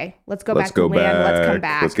say, okay, let's go back to land. Let's come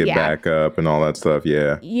back. Let's get back up and all that stuff.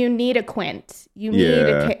 Yeah. You need a Quint. You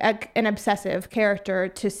need an obsessive character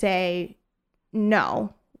to say,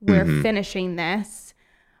 no, we're finishing this,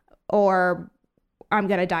 or I'm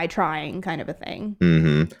going to die trying, kind of a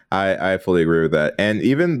thing. I fully agree with that. And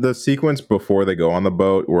even the sequence before they go on the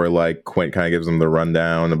boat where like Quint kind of gives them the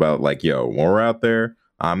rundown about like, yo, when we're out there,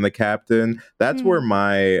 I'm the captain. That's where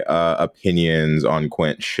my opinions on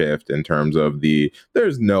Quint shift in terms of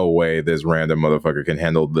there's no way this random motherfucker can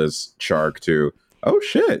handle this shark to, oh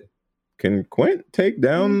shit, can Quint take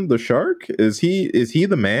down the shark? Is he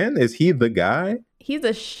the man? Is he the guy? He's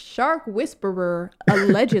a shark whisperer,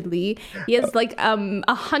 allegedly. He has like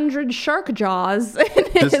 100 shark jaws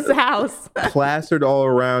in his house. Plastered all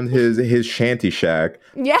around his shanty shack.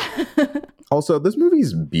 Yeah. Also, this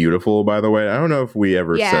movie's beautiful, by the way. I don't know if we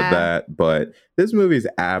ever said that, but this movie is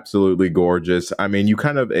absolutely gorgeous. I mean, you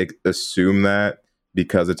kind of assume that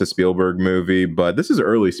because it's a Spielberg movie, but this is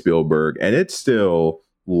early Spielberg, and it still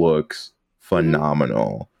looks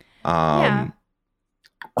phenomenal.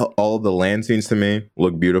 All of the land scenes to me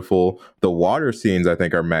look beautiful. The water scenes, I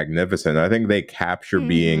think, are magnificent. I think they capture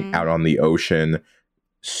being out on the ocean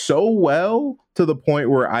so well to the point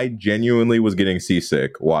where I genuinely was getting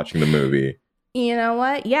seasick watching the movie. You know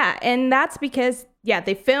what? Yeah. And that's because,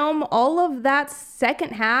 they film all of that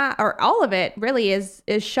second half, or all of it really is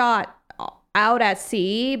shot out at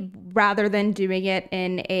sea rather than doing it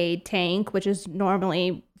in a tank, which is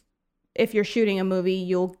normally, if you're shooting a movie,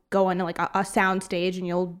 you'll go into like a sound stage and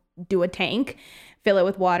you'll do a tank, fill it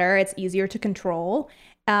with water. It's easier to control.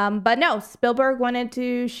 But no, Spielberg wanted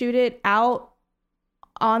to shoot it out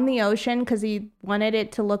on the ocean because he wanted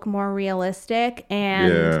it to look more realistic.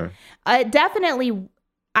 And definitely,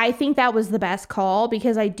 I think that was the best call,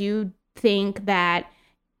 because I do think that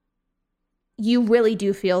you really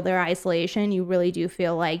do feel their isolation. You really do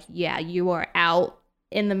feel like, you are out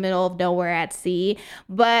in the middle of nowhere at sea.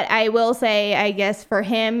 But I will say, I guess for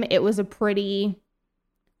him, it was a pretty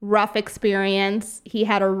rough experience. He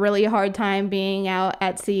had a really hard time being out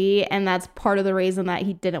at sea, and that's part of the reason that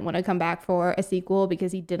he didn't want to come back for a sequel,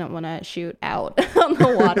 because he didn't want to shoot out on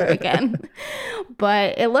the water again.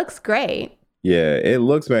 But it looks great. Yeah, it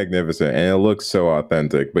looks magnificent, and it looks so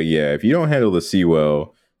authentic. But yeah, if you don't handle the sea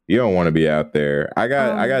well, you don't want to be out there. I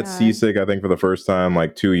got seasick, I think, for the first time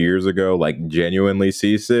like 2 years ago, like genuinely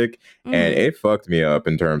seasick, and it fucked me up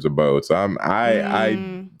in terms of boats.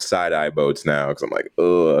 I side eye boats now because I'm like,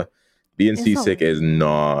 being seasick is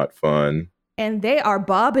not fun. and they are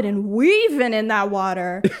bobbing and weaving in that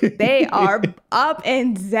water. They are up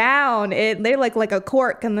and down. They're like a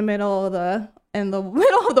cork in the middle of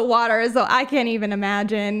the water. So I can't even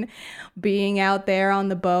imagine being out there on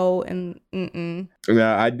the boat. And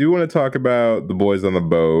Now, I do want to talk about the boys on the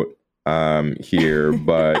boat here,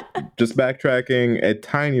 but just backtracking a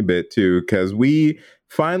tiny bit too, because we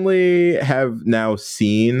finally have now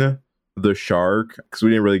seen the shark, because we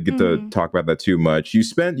didn't really get to talk about that too much. You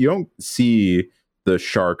don't see the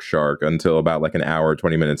shark until about like an hour,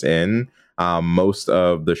 20 minutes in. Most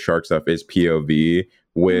of the shark stuff is POV,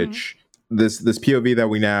 which this POV that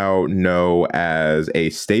we now know as a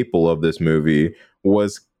staple of this movie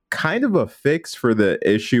was kind of a fix for the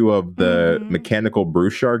issue of the mechanical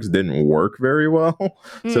Bruce sharks didn't work very well.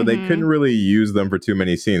 So they couldn't really use them for too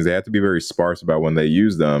many scenes. They had to be very sparse about when they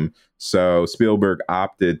used them. So Spielberg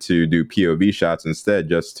opted to do POV shots instead,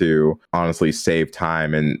 just to honestly save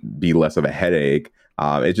time and be less of a headache.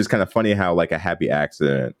 It's just kind of funny how like a happy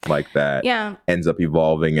accident like that ends up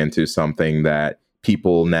evolving into something that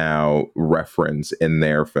people now reference in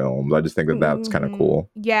their films. I just think that that's kind of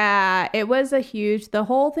cool. Yeah, it was the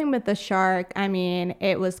whole thing with the shark. I mean,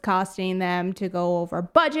 it was costing them to go over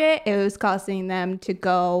budget. It was costing them to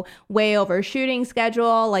go way over shooting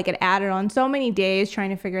schedule. Like it added on so many days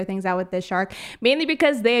trying to figure things out with this shark, mainly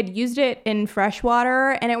because they had used it in fresh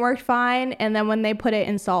water and it worked fine. And then when they put it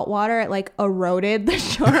in salt water, it like eroded the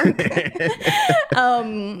shark.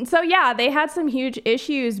 So yeah, they had some huge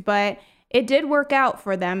issues, but it did work out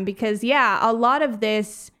for them because, a lot of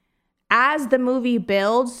this, as the movie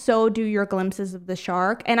builds, so do your glimpses of the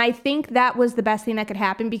shark. And I think that was the best thing that could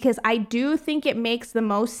happen, because I do think it makes the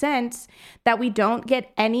most sense that we don't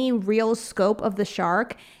get any real scope of the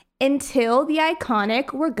shark until the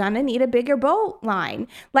iconic "we're gonna need a bigger boat" line.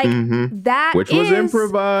 Like that, which was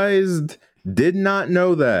improvised. Did not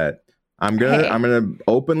know that. I'm gonna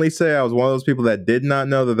openly say I was one of those people that did not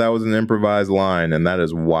know that was an improvised line, and that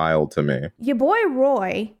is wild to me. Your boy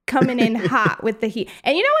Roy coming in hot with the heat.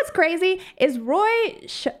 And you know what's crazy is Roy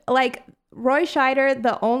Scheider,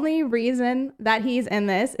 the only reason that he's in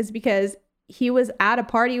this is because he was at a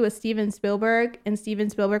party with Steven Spielberg, and Steven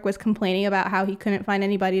Spielberg was complaining about how he couldn't find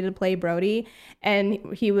anybody to play Brody, and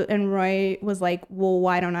Roy was like, well,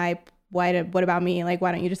 what about me? Like,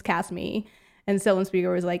 why don't you just cast me? And Steven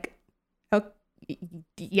Spielberg was like,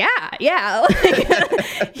 yeah,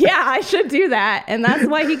 I should do that. And that's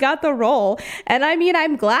why he got the role. And I mean,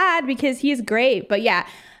 I'm glad because he's great. But yeah,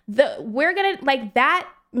 that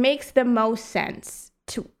makes the most sense.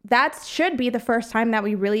 That should be the first time that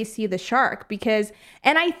we really see the shark, because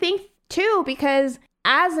I think too, because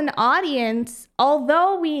as an audience,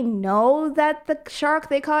 although we know that the shark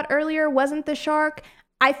they caught earlier wasn't the shark,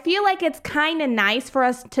 I feel like it's kind of nice for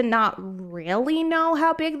us to not really know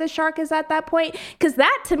how big the shark is at that point, because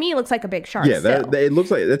that to me looks like a big shark. Yeah, it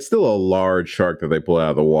looks like it's still a large shark that they pull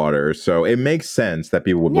out of the water. So it makes sense that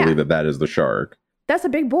people would believe that is the shark. That's a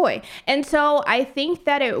big boy. And so I think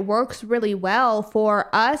that it works really well for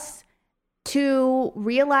us to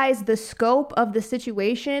realize the scope of the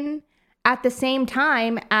situation at the same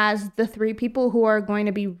time as the three people who are going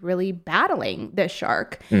to be really battling this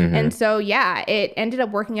shark. And so, it ended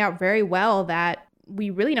up working out very well that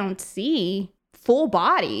we really don't see full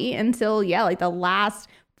body until, like the last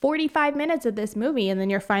 45 minutes of this movie. And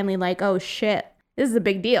then you're finally like, oh shit, this is a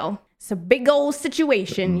big deal. It's a big old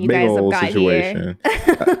situation you guys have got here.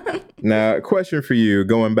 Now, a question for you,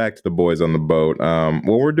 going back to the boys on the boat. When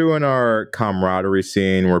we're doing our camaraderie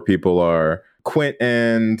scene where people are Quint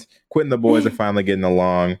and the boys are finally getting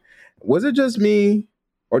along, was it just me,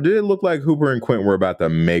 or did it look like Hooper and Quint were about to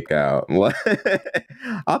make out?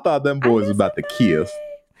 I thought them boys were about to kiss.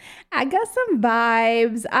 I got some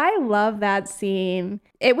vibes. I love that scene.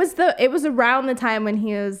 It was around the time when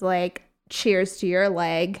he was like, cheers to your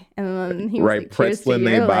leg, and then he was like, pretzeling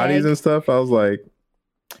their bodies and stuff. I was like,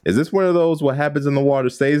 is this one of those what happens in the water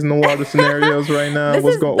stays in the water scenarios right now?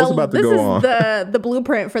 What's about to go on? The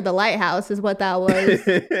blueprint for The Lighthouse is what that was.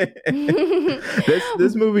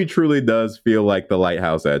 This movie truly does feel like The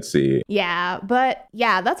Lighthouse at Sea. Yeah, but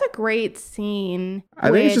that's a great scene. I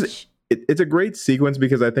think it's a great sequence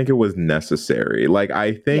because I think it was necessary. Like,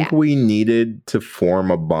 I think we needed to form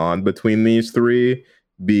a bond between these three,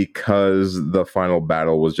 because the final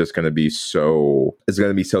battle was just going to be so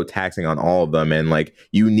taxing on all of them. And like,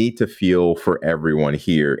 you need to feel for everyone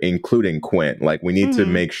here, including Quint. Like, we need to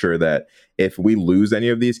make sure that if we lose any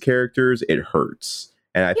of these characters, it hurts.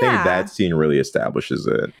 And I think that scene really establishes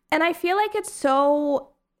it. And I feel like it's so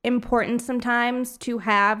important sometimes to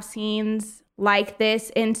have scenes like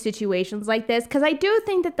this in situations like this, because I do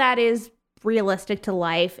think that is realistic to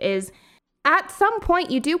life, is at some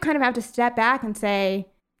point you do kind of have to step back and say,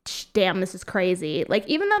 damn, this is crazy. Like,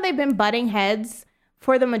 even though they've been butting heads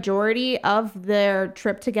for the majority of their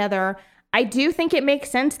trip together, I do think it makes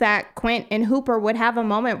sense that Quint and Hooper would have a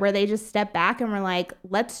moment where they just step back and were like,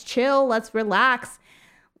 let's chill, let's relax,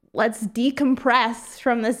 let's decompress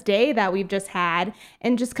from this day that we've just had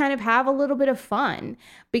and just kind of have a little bit of fun.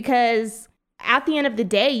 Because at the end of the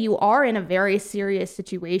day, you are in a very serious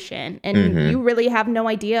situation and you really have no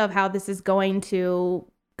idea of how this is going to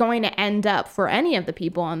end up for any of the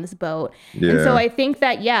people on this boat. Yeah. And so I think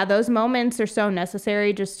that, yeah, those moments are so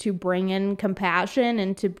necessary just to bring in compassion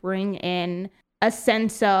and to bring in a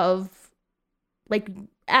sense of, like,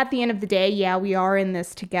 at the end of the day, yeah, we are in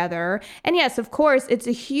this together. And yes, of course, it's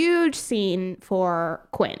a huge scene for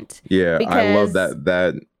Quint. Yeah, I love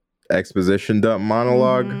that exposition dump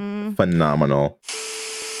monologue. Phenomenal.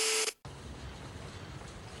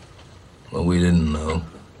 What we didn't know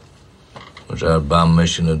was our bomb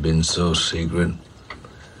mission had been so secret.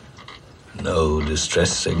 No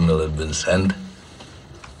distress signal had been sent.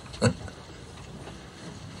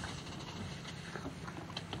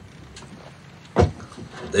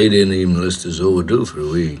 They didn't even list us overdue for a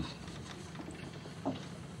week.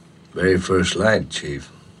 Very first light, Chief.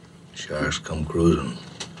 Sharks come cruising.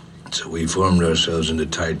 So we formed ourselves into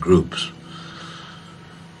tight groups.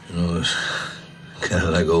 You know, it's kind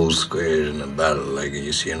of like old squares in a battle, like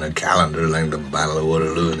you see in a calendar, like the Battle of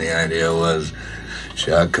Waterloo, and the idea was,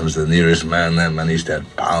 shark comes to the nearest man, that man he starts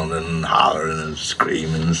pounding and hollering and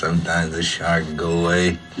screaming. Sometimes the shark would go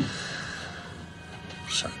away.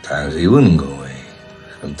 Sometimes he wouldn't go away.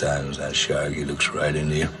 Sometimes that shark, he looks right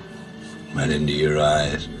into you, right into your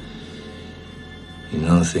eyes. You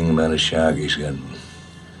know the thing about a shark, he's got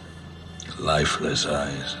lifeless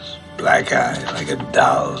eyes, black eyes, like a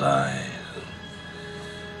doll's eyes.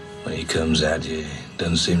 When he comes at you, he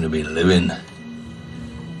doesn't seem to be living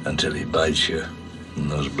until he bites you.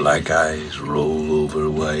 And those black eyes roll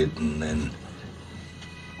over white, and then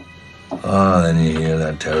you hear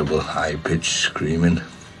that terrible high-pitched screaming.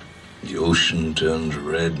 The ocean turns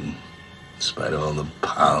red, and in spite of all the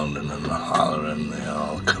pounding and the hollering, they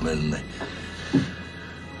all come in, they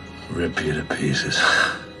rip you to pieces.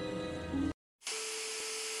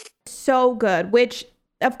 So good, which,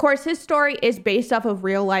 of course, his story is based off of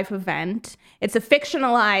real life event. It's a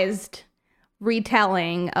fictionalized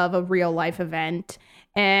retelling of a real life event.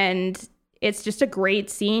 And it's just a great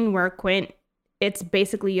scene where Quint, it's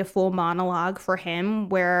basically a full monologue for him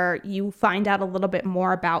where you find out a little bit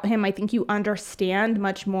more about him. I think you understand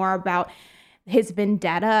much more about his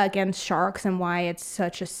vendetta against sharks and why it's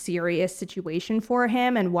such a serious situation for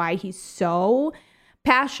him and why he's so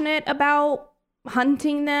passionate about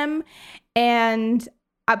hunting them. And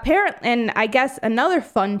apparently, and I guess another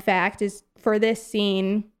fun fact is for this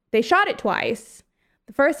scene, they shot it twice.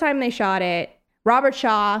 The first time they shot it, Robert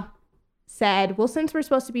Shaw said, well, since we're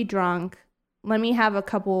supposed to be drunk, let me have a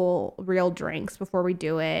couple real drinks before we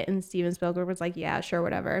do it. And Steven Spielberg was like, yeah, sure,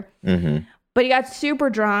 whatever. But he got super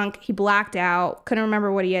drunk. He blacked out, couldn't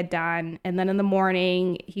remember what he had done. And then in the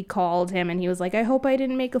morning, he called him and he was like, I hope I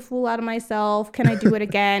didn't make a fool out of myself. Can I do it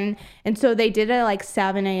again? And so they did it at like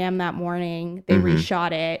 7 a.m. that morning. They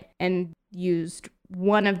reshot it and used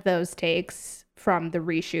one of those takes from the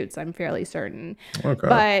reshoots, I'm fairly certain. Okay.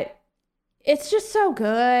 But it's just so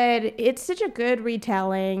good. It's such a good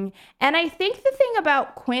retelling. And I think the thing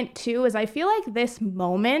about Quint, too, is I feel like this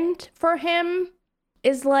moment for him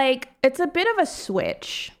is like, it's a bit of a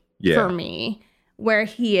switch for me where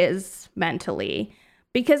he is mentally.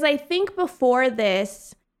 Because I think before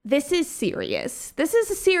this is serious. This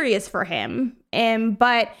is serious for him.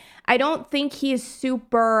 But I don't think he is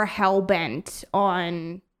super hell-bent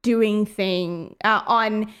on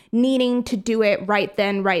on needing to do it right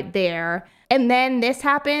then, right there. And then this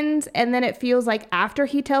happens, and then it feels like after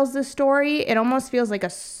he tells the story, it almost feels like a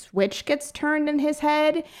switch gets turned in his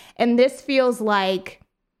head. And this feels like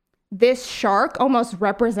this shark almost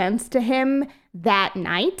represents to him that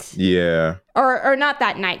night. Yeah. Or not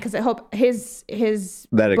that night, because I hope his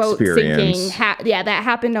that boat experience. Sinking, that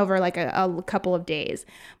happened over like a couple of days.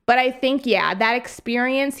 But I think, that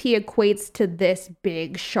experience he equates to this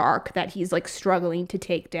big shark that he's like struggling to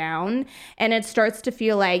take down. And it starts to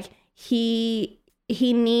feel like he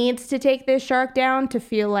needs to take this shark down to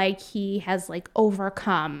feel like he has like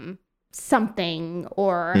overcome something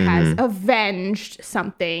or has avenged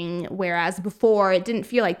something, whereas before it didn't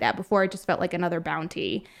feel like that. Before it just felt like another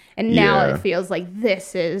bounty, and now it feels like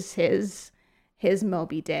this is his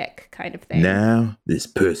Moby Dick kind of thing. Now it's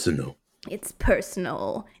personal. It's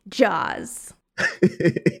personal. Jaws.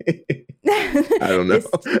 I don't know.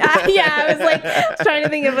 I was trying to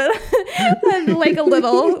think of it like a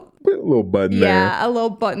little button there. Yeah, a little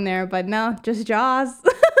button there, but no, just Jaws.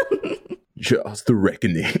 Jaws the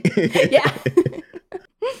Reckoning. Yeah.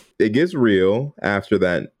 It gets real after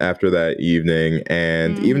that evening,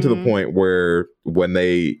 and even to the point where when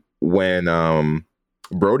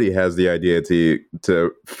Brody has the idea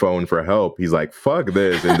to phone for help, he's like, fuck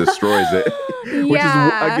this, and destroys it. Which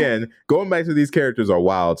is, again, going back to these characters are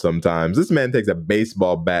wild sometimes. This man takes a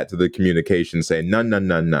baseball bat to the communication saying,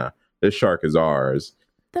 no, this shark is ours.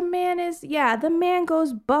 The man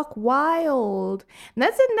goes buck wild. And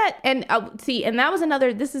that's in that, and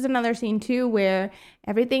this is another scene too, where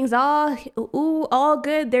everything's all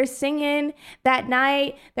good. They're singing that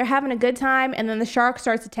night. They're having a good time. And then the shark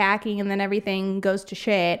starts attacking and then everything goes to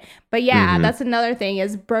shit. But that's another thing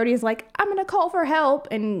is Brody's like, I'm going to call for help.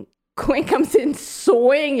 And Quint comes in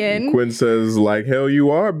swinging. Quint says like, hell you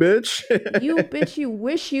are, bitch. You bitch, you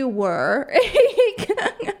wish you were.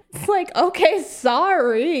 It's like, okay,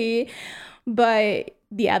 sorry. But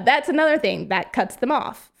yeah, that's another thing that cuts them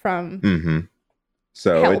off from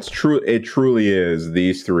So help. It truly is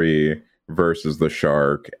these three versus the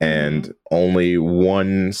shark, and only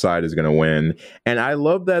one side is going to win. And I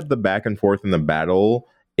love that the back and forth in the battle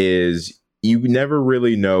is you never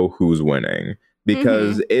really know who's winning,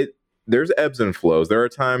 because there's ebbs and flows. There are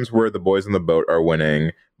times where the boys in the boat are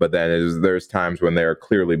winning, but then there's times when they're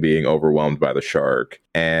clearly being overwhelmed by the shark.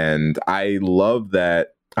 And I love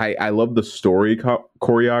that. I love the story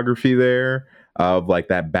choreography there of like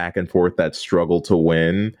that back and forth, that struggle to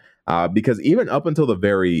win. Because even up until the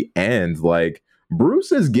very end, like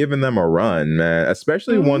Bruce is giving them a run, man.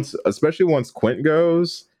 Especially once Quint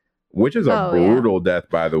goes, which is a brutal death,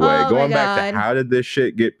 by the way. Going back to how did this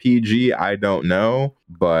shit get PG, I don't know.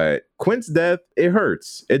 But Quint's death, it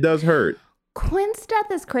hurts. It does hurt. Quint's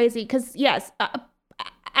death is crazy because, yes,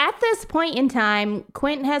 at this point in time,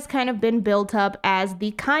 Quint has kind of been built up as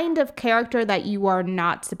the kind of character that you are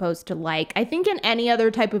not supposed to like. I think in any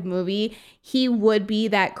other type of movie, he would be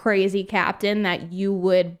that crazy captain that you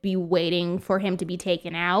would be waiting for him to be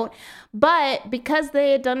taken out. But because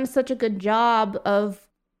they had done such a good job of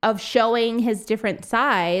showing his different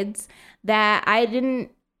sides, that I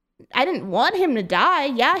didn't want him to die.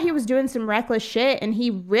 Yeah, he was doing some reckless shit and he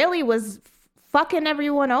really was fucking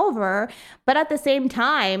everyone over, but at the same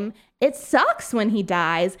time, it sucks when he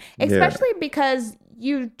dies, especially because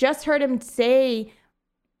you just heard him say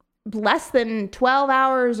less than 12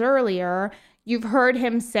 hours earlier, you've heard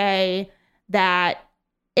him say that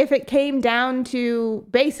if it came down to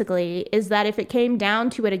it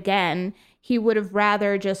again, he would have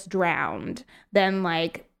rather just drowned than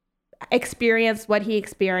like experienced what he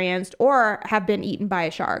experienced or have been eaten by a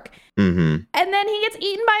shark. And then he gets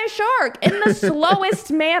eaten by a shark in the slowest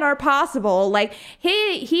manner possible. Like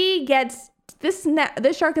he gets this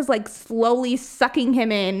shark is like slowly sucking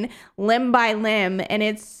him in limb by limb, and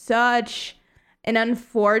it's such an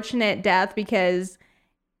unfortunate death because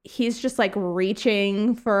he's just like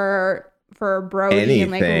reaching for Brody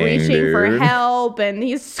and like reaching for help, and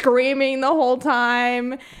he's screaming the whole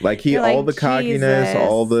time. Like all the cockiness,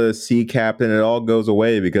 all the sea captain, it all goes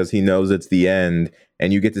away because he knows it's the end,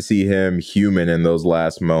 and you get to see him human in those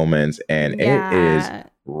last moments, and it is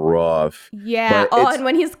rough. Yeah. And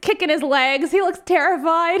when he's kicking his legs, he looks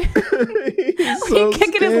terrified. He's so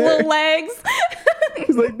kicking scared. his little legs.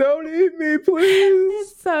 He's like, "Don't eat me, please."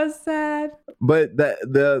 It's so sad. But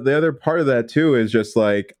the other part of that too is just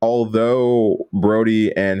like, although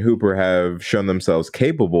Brody and Hooper have shown themselves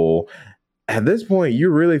capable, at this point you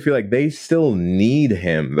really feel like they still need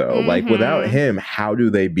him though. Like without him, how do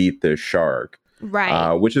they beat this shark?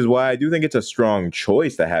 Right. Which is why I do think it's a strong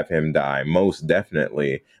choice to have him die, most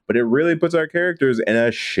definitely. But it really puts our characters in a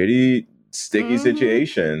shitty, sticky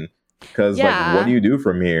situation. Because like, what do you do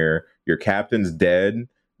from here? Your captain's dead.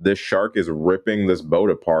 This shark is ripping this boat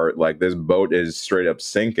apart. Like this boat is straight up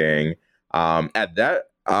sinking. At that,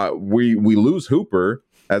 we lose Hooper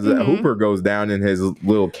as Hooper goes down in his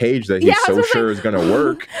little cage that he's so sure is going to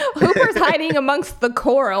work. Hooper's hiding amongst the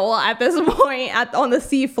coral at this point on the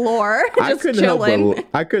sea floor, just chilling.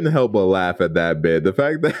 I couldn't help but laugh at that bit. The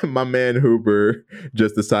fact that my man Hooper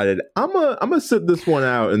just decided, I'm gonna sit this one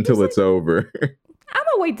out until it's over. I'm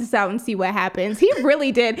gonna wait this out and see what happens. He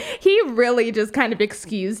really did. He really just kind of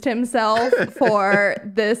excused himself for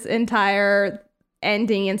this entire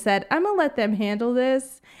ending and said, I'm gonna let them handle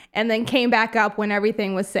this, and then came back up when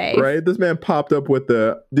everything was safe. Right? This man popped up with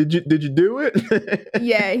the did you do it?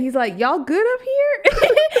 Yeah, he's like, y'all good up here?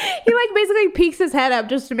 He like basically peeks his head up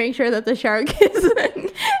just to make sure that the shark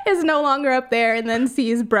is no longer up there and then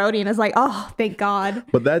sees Brody and is like, oh, thank God.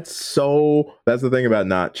 But that's the thing about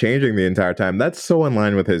not changing the entire time. That's so in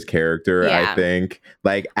line with his character, I think.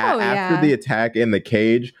 Like, after the attack in the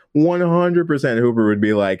cage, 100% Hooper would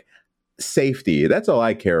be like, safety. That's all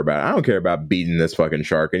I care about. I don't care about beating this fucking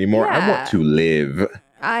shark anymore. I want to live.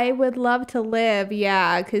 I would love to live,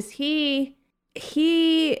 yeah, because he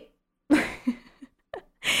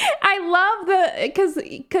I love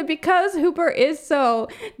because Hooper is so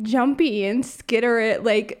jumpy and skitterate,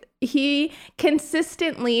 like he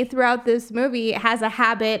consistently throughout this movie has a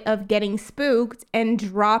habit of getting spooked and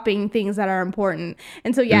dropping things that are important.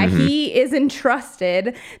 And so he is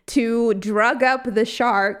entrusted to drug up the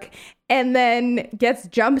shark and then gets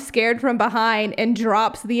jump scared from behind and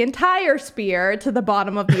drops the entire spear to the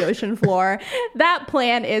bottom of the ocean floor. That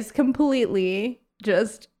plan is completely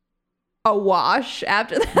just a wash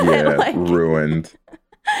after that. Yeah, like, ruined.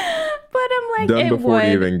 But I'm like, done before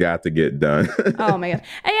it even got to get done. Oh my god.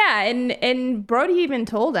 Yeah, and Brody even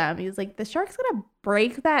told him, he was like, the shark's gonna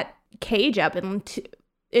break that cage up in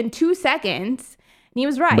 2 seconds. And he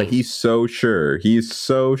was right. But he's so sure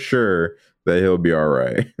that he'll be all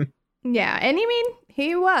right. Yeah, and I mean,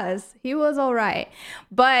 he was all right.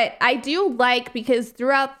 But I do like, because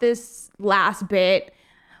throughout this last bit,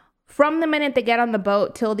 from the minute they get on the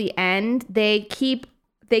boat till the end, they keep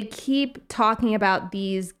talking about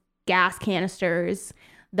these gas canisters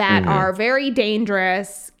that are very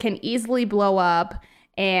dangerous, can easily blow up,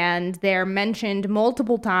 and they're mentioned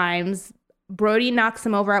multiple times. Brody knocks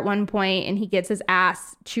him over at one point and he gets his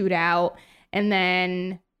ass chewed out. And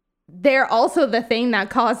then they're also the thing that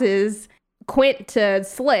causes Quint to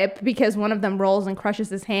slip, because one of them rolls and crushes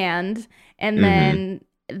his hand. And then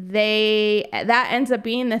that ends up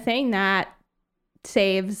being the thing that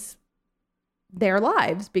saves their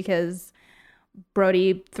lives, because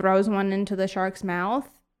Brody throws one into the shark's mouth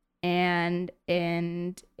and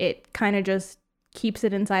it kind of just keeps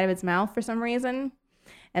it inside of its mouth for some reason.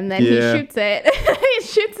 And then he shoots it. He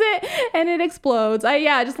shoots it and it explodes.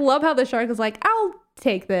 I just love how the shark is like, I'll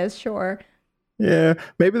take this, sure. Yeah,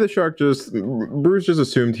 maybe the shark Bruce just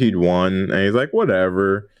assumed he'd won, and he's like,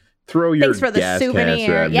 whatever. Throw your gas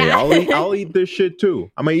canister at me. I'll eat this shit too.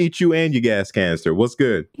 I'm gonna eat you and your gas canister. What's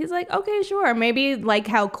good? He's like, okay, sure. Maybe like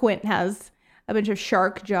how Quint has a bunch of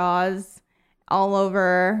shark jaws all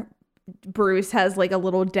over. Bruce has like a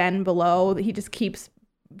little den below that he just keeps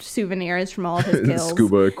souvenirs from all of his kills.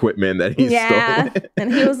 Scuba equipment that he stole.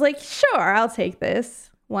 And he was like, sure, I'll take this.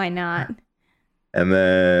 Why not? And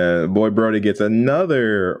then Boy Brody gets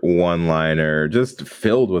another one-liner just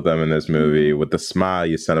filled with them in this movie with the smile,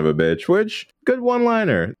 you son of a bitch, which good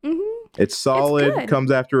one-liner. It's solid. It's good.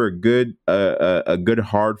 Comes after a good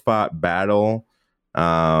hard-fought battle.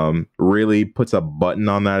 Really puts a button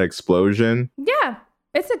on that explosion. Yeah,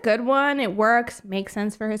 it's a good one. It works, makes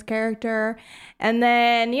sense for his character. And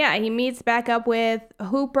then, he meets back up with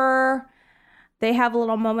Hooper. They have a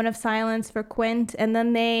little moment of silence for Quint, and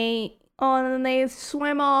then they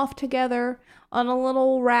swim off together on a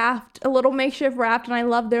little raft, a little makeshift raft, and I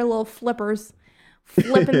love their little flippers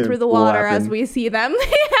flipping through the water as we see them.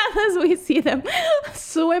 As we see them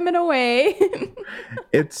swimming away.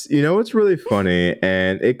 It's really funny,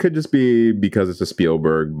 and it could just be because it's a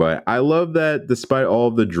Spielberg, but I love that despite all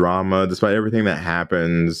of the drama, despite everything that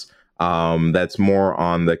happens, that's more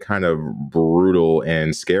on the kind of brutal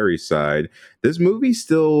and scary side, this movie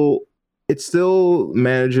still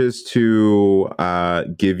manages to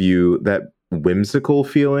give you that whimsical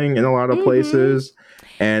feeling in a lot of places.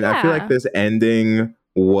 And I feel like this ending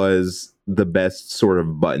was the best sort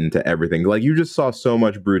of button to everything. Like, you just saw so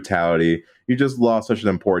much brutality. You just lost such an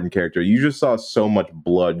important character. You just saw so much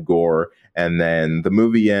blood, gore. And then the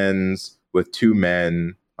movie ends with two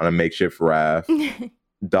men on a makeshift raft,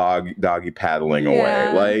 doggy paddling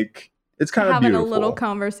away. Like, it's kind of beautiful. Having a little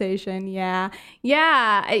conversation. This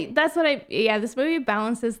movie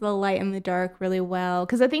balances the light and the dark really well.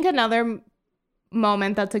 Because I think another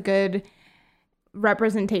moment that's a good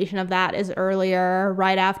representation of that is earlier,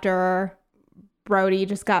 right after Brody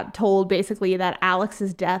just got told basically that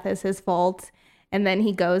Alex's death is his fault. And then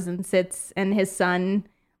he goes and sits and his son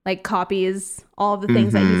like copies all of the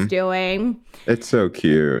things that he's doing. It's so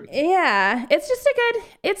cute. Yeah. It's just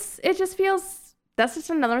it just feels, that's just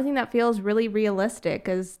another thing that feels really realistic,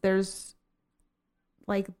 because there's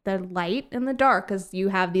like the light and the dark, because you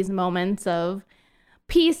have these moments of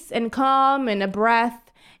peace and calm and a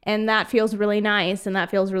breath, and that feels really nice and that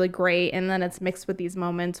feels really great. And then it's mixed with these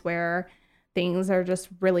moments where things are just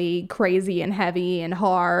really crazy and heavy and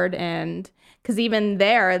hard. And because even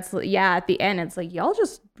there, it's at the end, it's like, y'all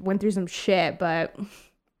just went through some shit, but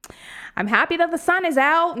I'm happy that the sun is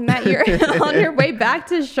out and that you're on your way back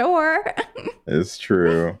to shore. It's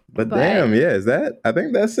true. But damn, yeah, I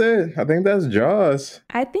think that's it. I think that's Jaws.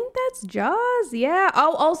 I think that's Jaws. Yeah.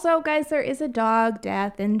 Oh, also, guys, there is a dog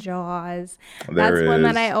death in Jaws. That's one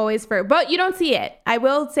that I always forget. But you don't see it. I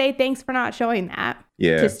will say thanks for not showing that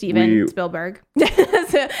to Steven Spielberg.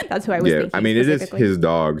 That's who I was thinking. I mean, it is his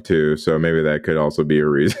dog, too. So maybe that could also be a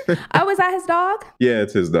reason. Oh, is that his dog? Yeah,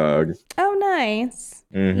 it's his dog. Oh, nice.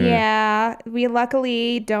 Mm-hmm. Yeah. We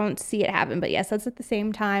luckily don't see it happen. But yes, that's at the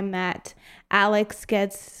same time that Alex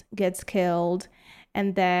gets killed.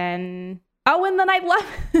 And then I love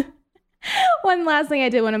one last thing I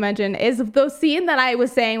did want to mention is the scene that I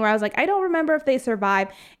was saying where I was like, I don't remember if they survive,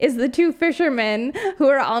 is the two fishermen who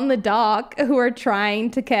are on the dock who are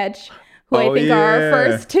trying to catch who I think are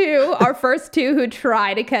our first two who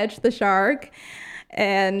try to catch the shark.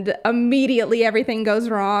 And immediately everything goes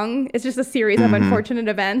wrong. It's just a series of unfortunate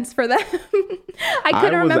events for them. I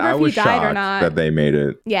couldn't remember if he died or not. That they made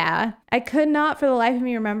it. Yeah. I could not for the life of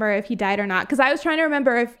me remember if he died or not. Because I was trying to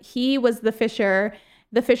remember if he was the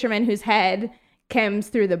fisherman whose head comes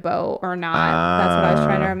through the boat or not. That's what I was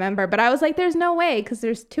trying to remember. But I was like, there's no way because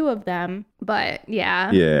there's two of them. But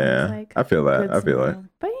yeah. Yeah. Like, I feel that.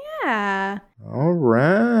 But yeah. All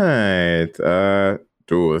right.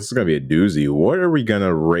 Ooh, this is going to be a doozy. What are we going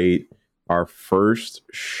to rate our first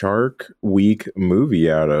Shark Week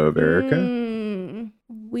movie out of, Erica?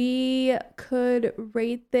 We could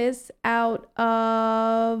rate this out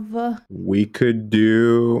of... We could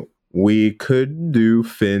do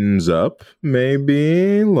Fins Up,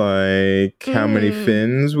 maybe. Like how many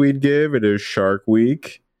fins we'd give it is Shark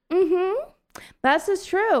Week. That's just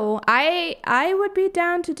true. I would be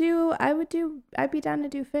down to do. I'd be down to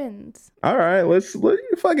do fins. All right, let's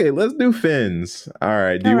do fins. All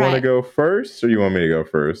right. Do you want to go first, or you want me to go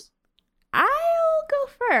first? I'll go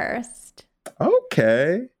first.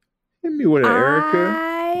 Okay. Hit me with it, Erica.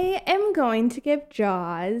 I am going to give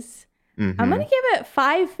Jaws. I'm gonna give it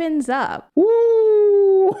 5 fins up.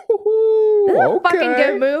 Woo! This is a fucking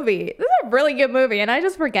good movie. This is a really good movie, and I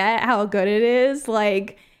just forget how good it is.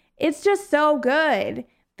 Like. It's just so good.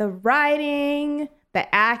 The writing,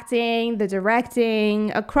 the acting, the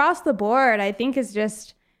directing, across the board, I think is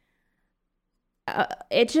just,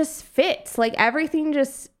 it just fits. Like everything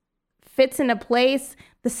just fits into place.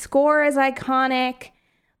 The score is iconic.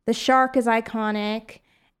 The shark is iconic.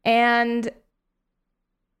 And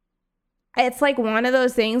it's like one of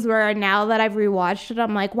those things where now that I've rewatched it,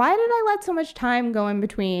 I'm like, why did I let so much time go in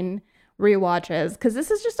between rewatches? Because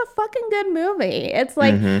this is just a fucking good movie. It's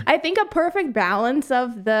like I think a perfect balance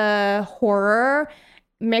of the horror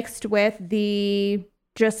mixed with the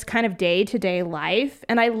just kind of day-to-day life,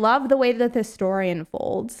 and I love the way that this story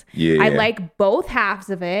unfolds. I like both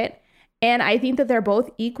halves of it, and I think that they're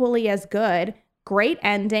both equally as good. Great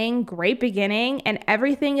ending, great beginning, and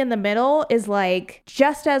everything in the middle is like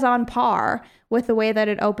just as on par with the way that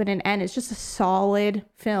it opened and ended. It's just a solid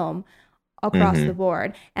film across the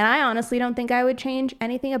board. And I honestly don't think I would change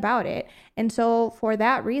anything about it. And so for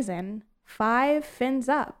that reason, 5 fins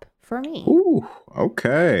up for me. Ooh,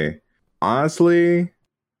 okay. Honestly,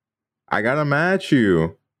 I gotta match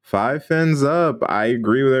you. 5 fins up. I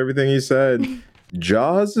agree with everything you said.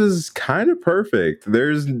 Jaws is kind of perfect.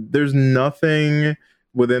 There's nothing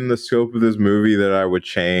within the scope of this movie that I would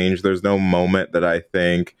change. There's no moment that I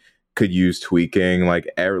think could use tweaking. Like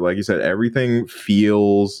you said, everything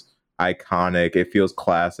feels iconic. It feels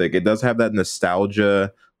classic. It does have that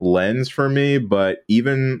nostalgia lens for me, but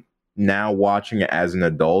even now watching it as an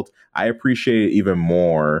adult, I appreciate it even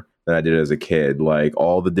more than I did as a kid. Like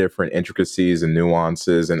all the different intricacies and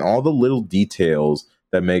nuances and all the little details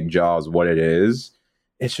that make Jaws what it is.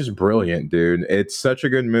 It's just brilliant, dude. It's such a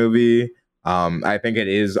good movie. I think it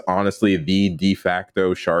is honestly the de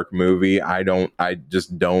facto shark movie. I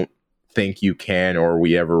just don't think you can or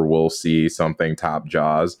we ever will see something top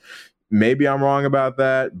Jaws. Maybe I'm wrong about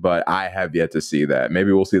that, but I have yet to see that.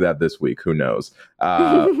 Maybe we'll see that this week. Who knows?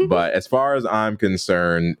 But as far as I'm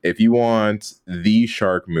concerned, if you want the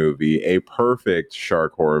shark movie, a perfect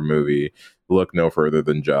shark horror movie, look no further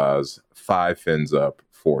than Jaws. 5 fins up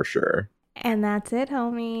for sure. And that's it,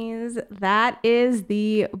 homies. That is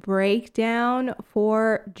the breakdown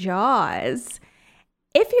for Jaws.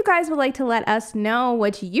 If you guys would like to let us know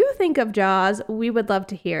what you think of Jaws, we would love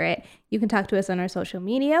to hear it. You can talk to us on our social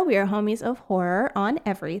media. We are Homies of Horror on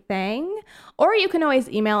everything. Or you can always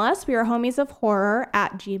email us. We are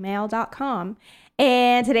homiesofhorror@gmail.com.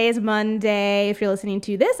 And today is Monday. If you're listening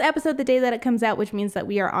to this episode the day that it comes out, which means that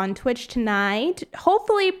we are on Twitch tonight,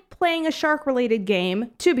 hopefully playing a shark-related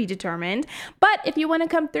game, to be determined. But if you want to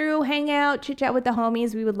come through, hang out, chit-chat with the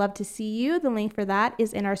homies, we would love to see you. The link for that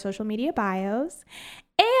is in our social media bios.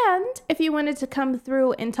 And if you wanted to come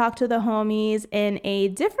through and talk to the homies in a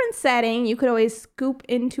different setting, you could always scoop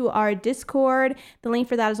into our Discord. The link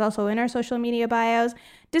for that is also in our social media bios.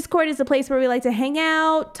 Discord is a place where we like to hang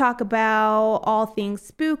out, talk about all things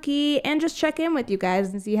spooky, and just check in with you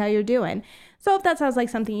guys and see how you're doing. So if that sounds like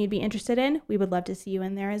something you'd be interested in, we would love to see you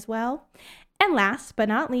in there as well. And last but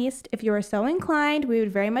not least, if you are so inclined, we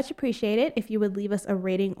would very much appreciate it if you would leave us a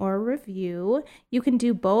rating or a review. You can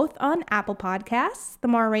do both on Apple Podcasts. The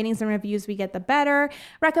more ratings and reviews we get, the better.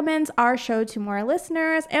 Recommends our show to more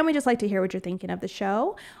listeners, and we just like to hear what you're thinking of the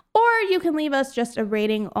show. Or you can leave us just a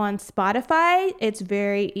rating on Spotify. It's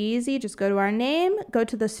very easy. Just go to our name, go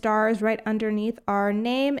to the stars right underneath our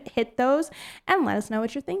name, hit those, and let us know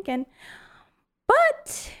what you're thinking.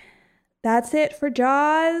 But that's it for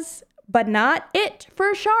Jaws. But not it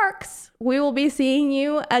for sharks. We will be seeing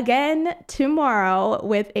you again tomorrow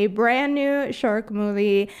with a brand new shark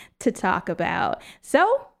movie to talk about.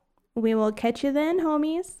 So we will catch you then,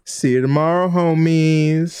 homies. See you tomorrow,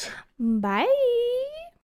 homies. Bye.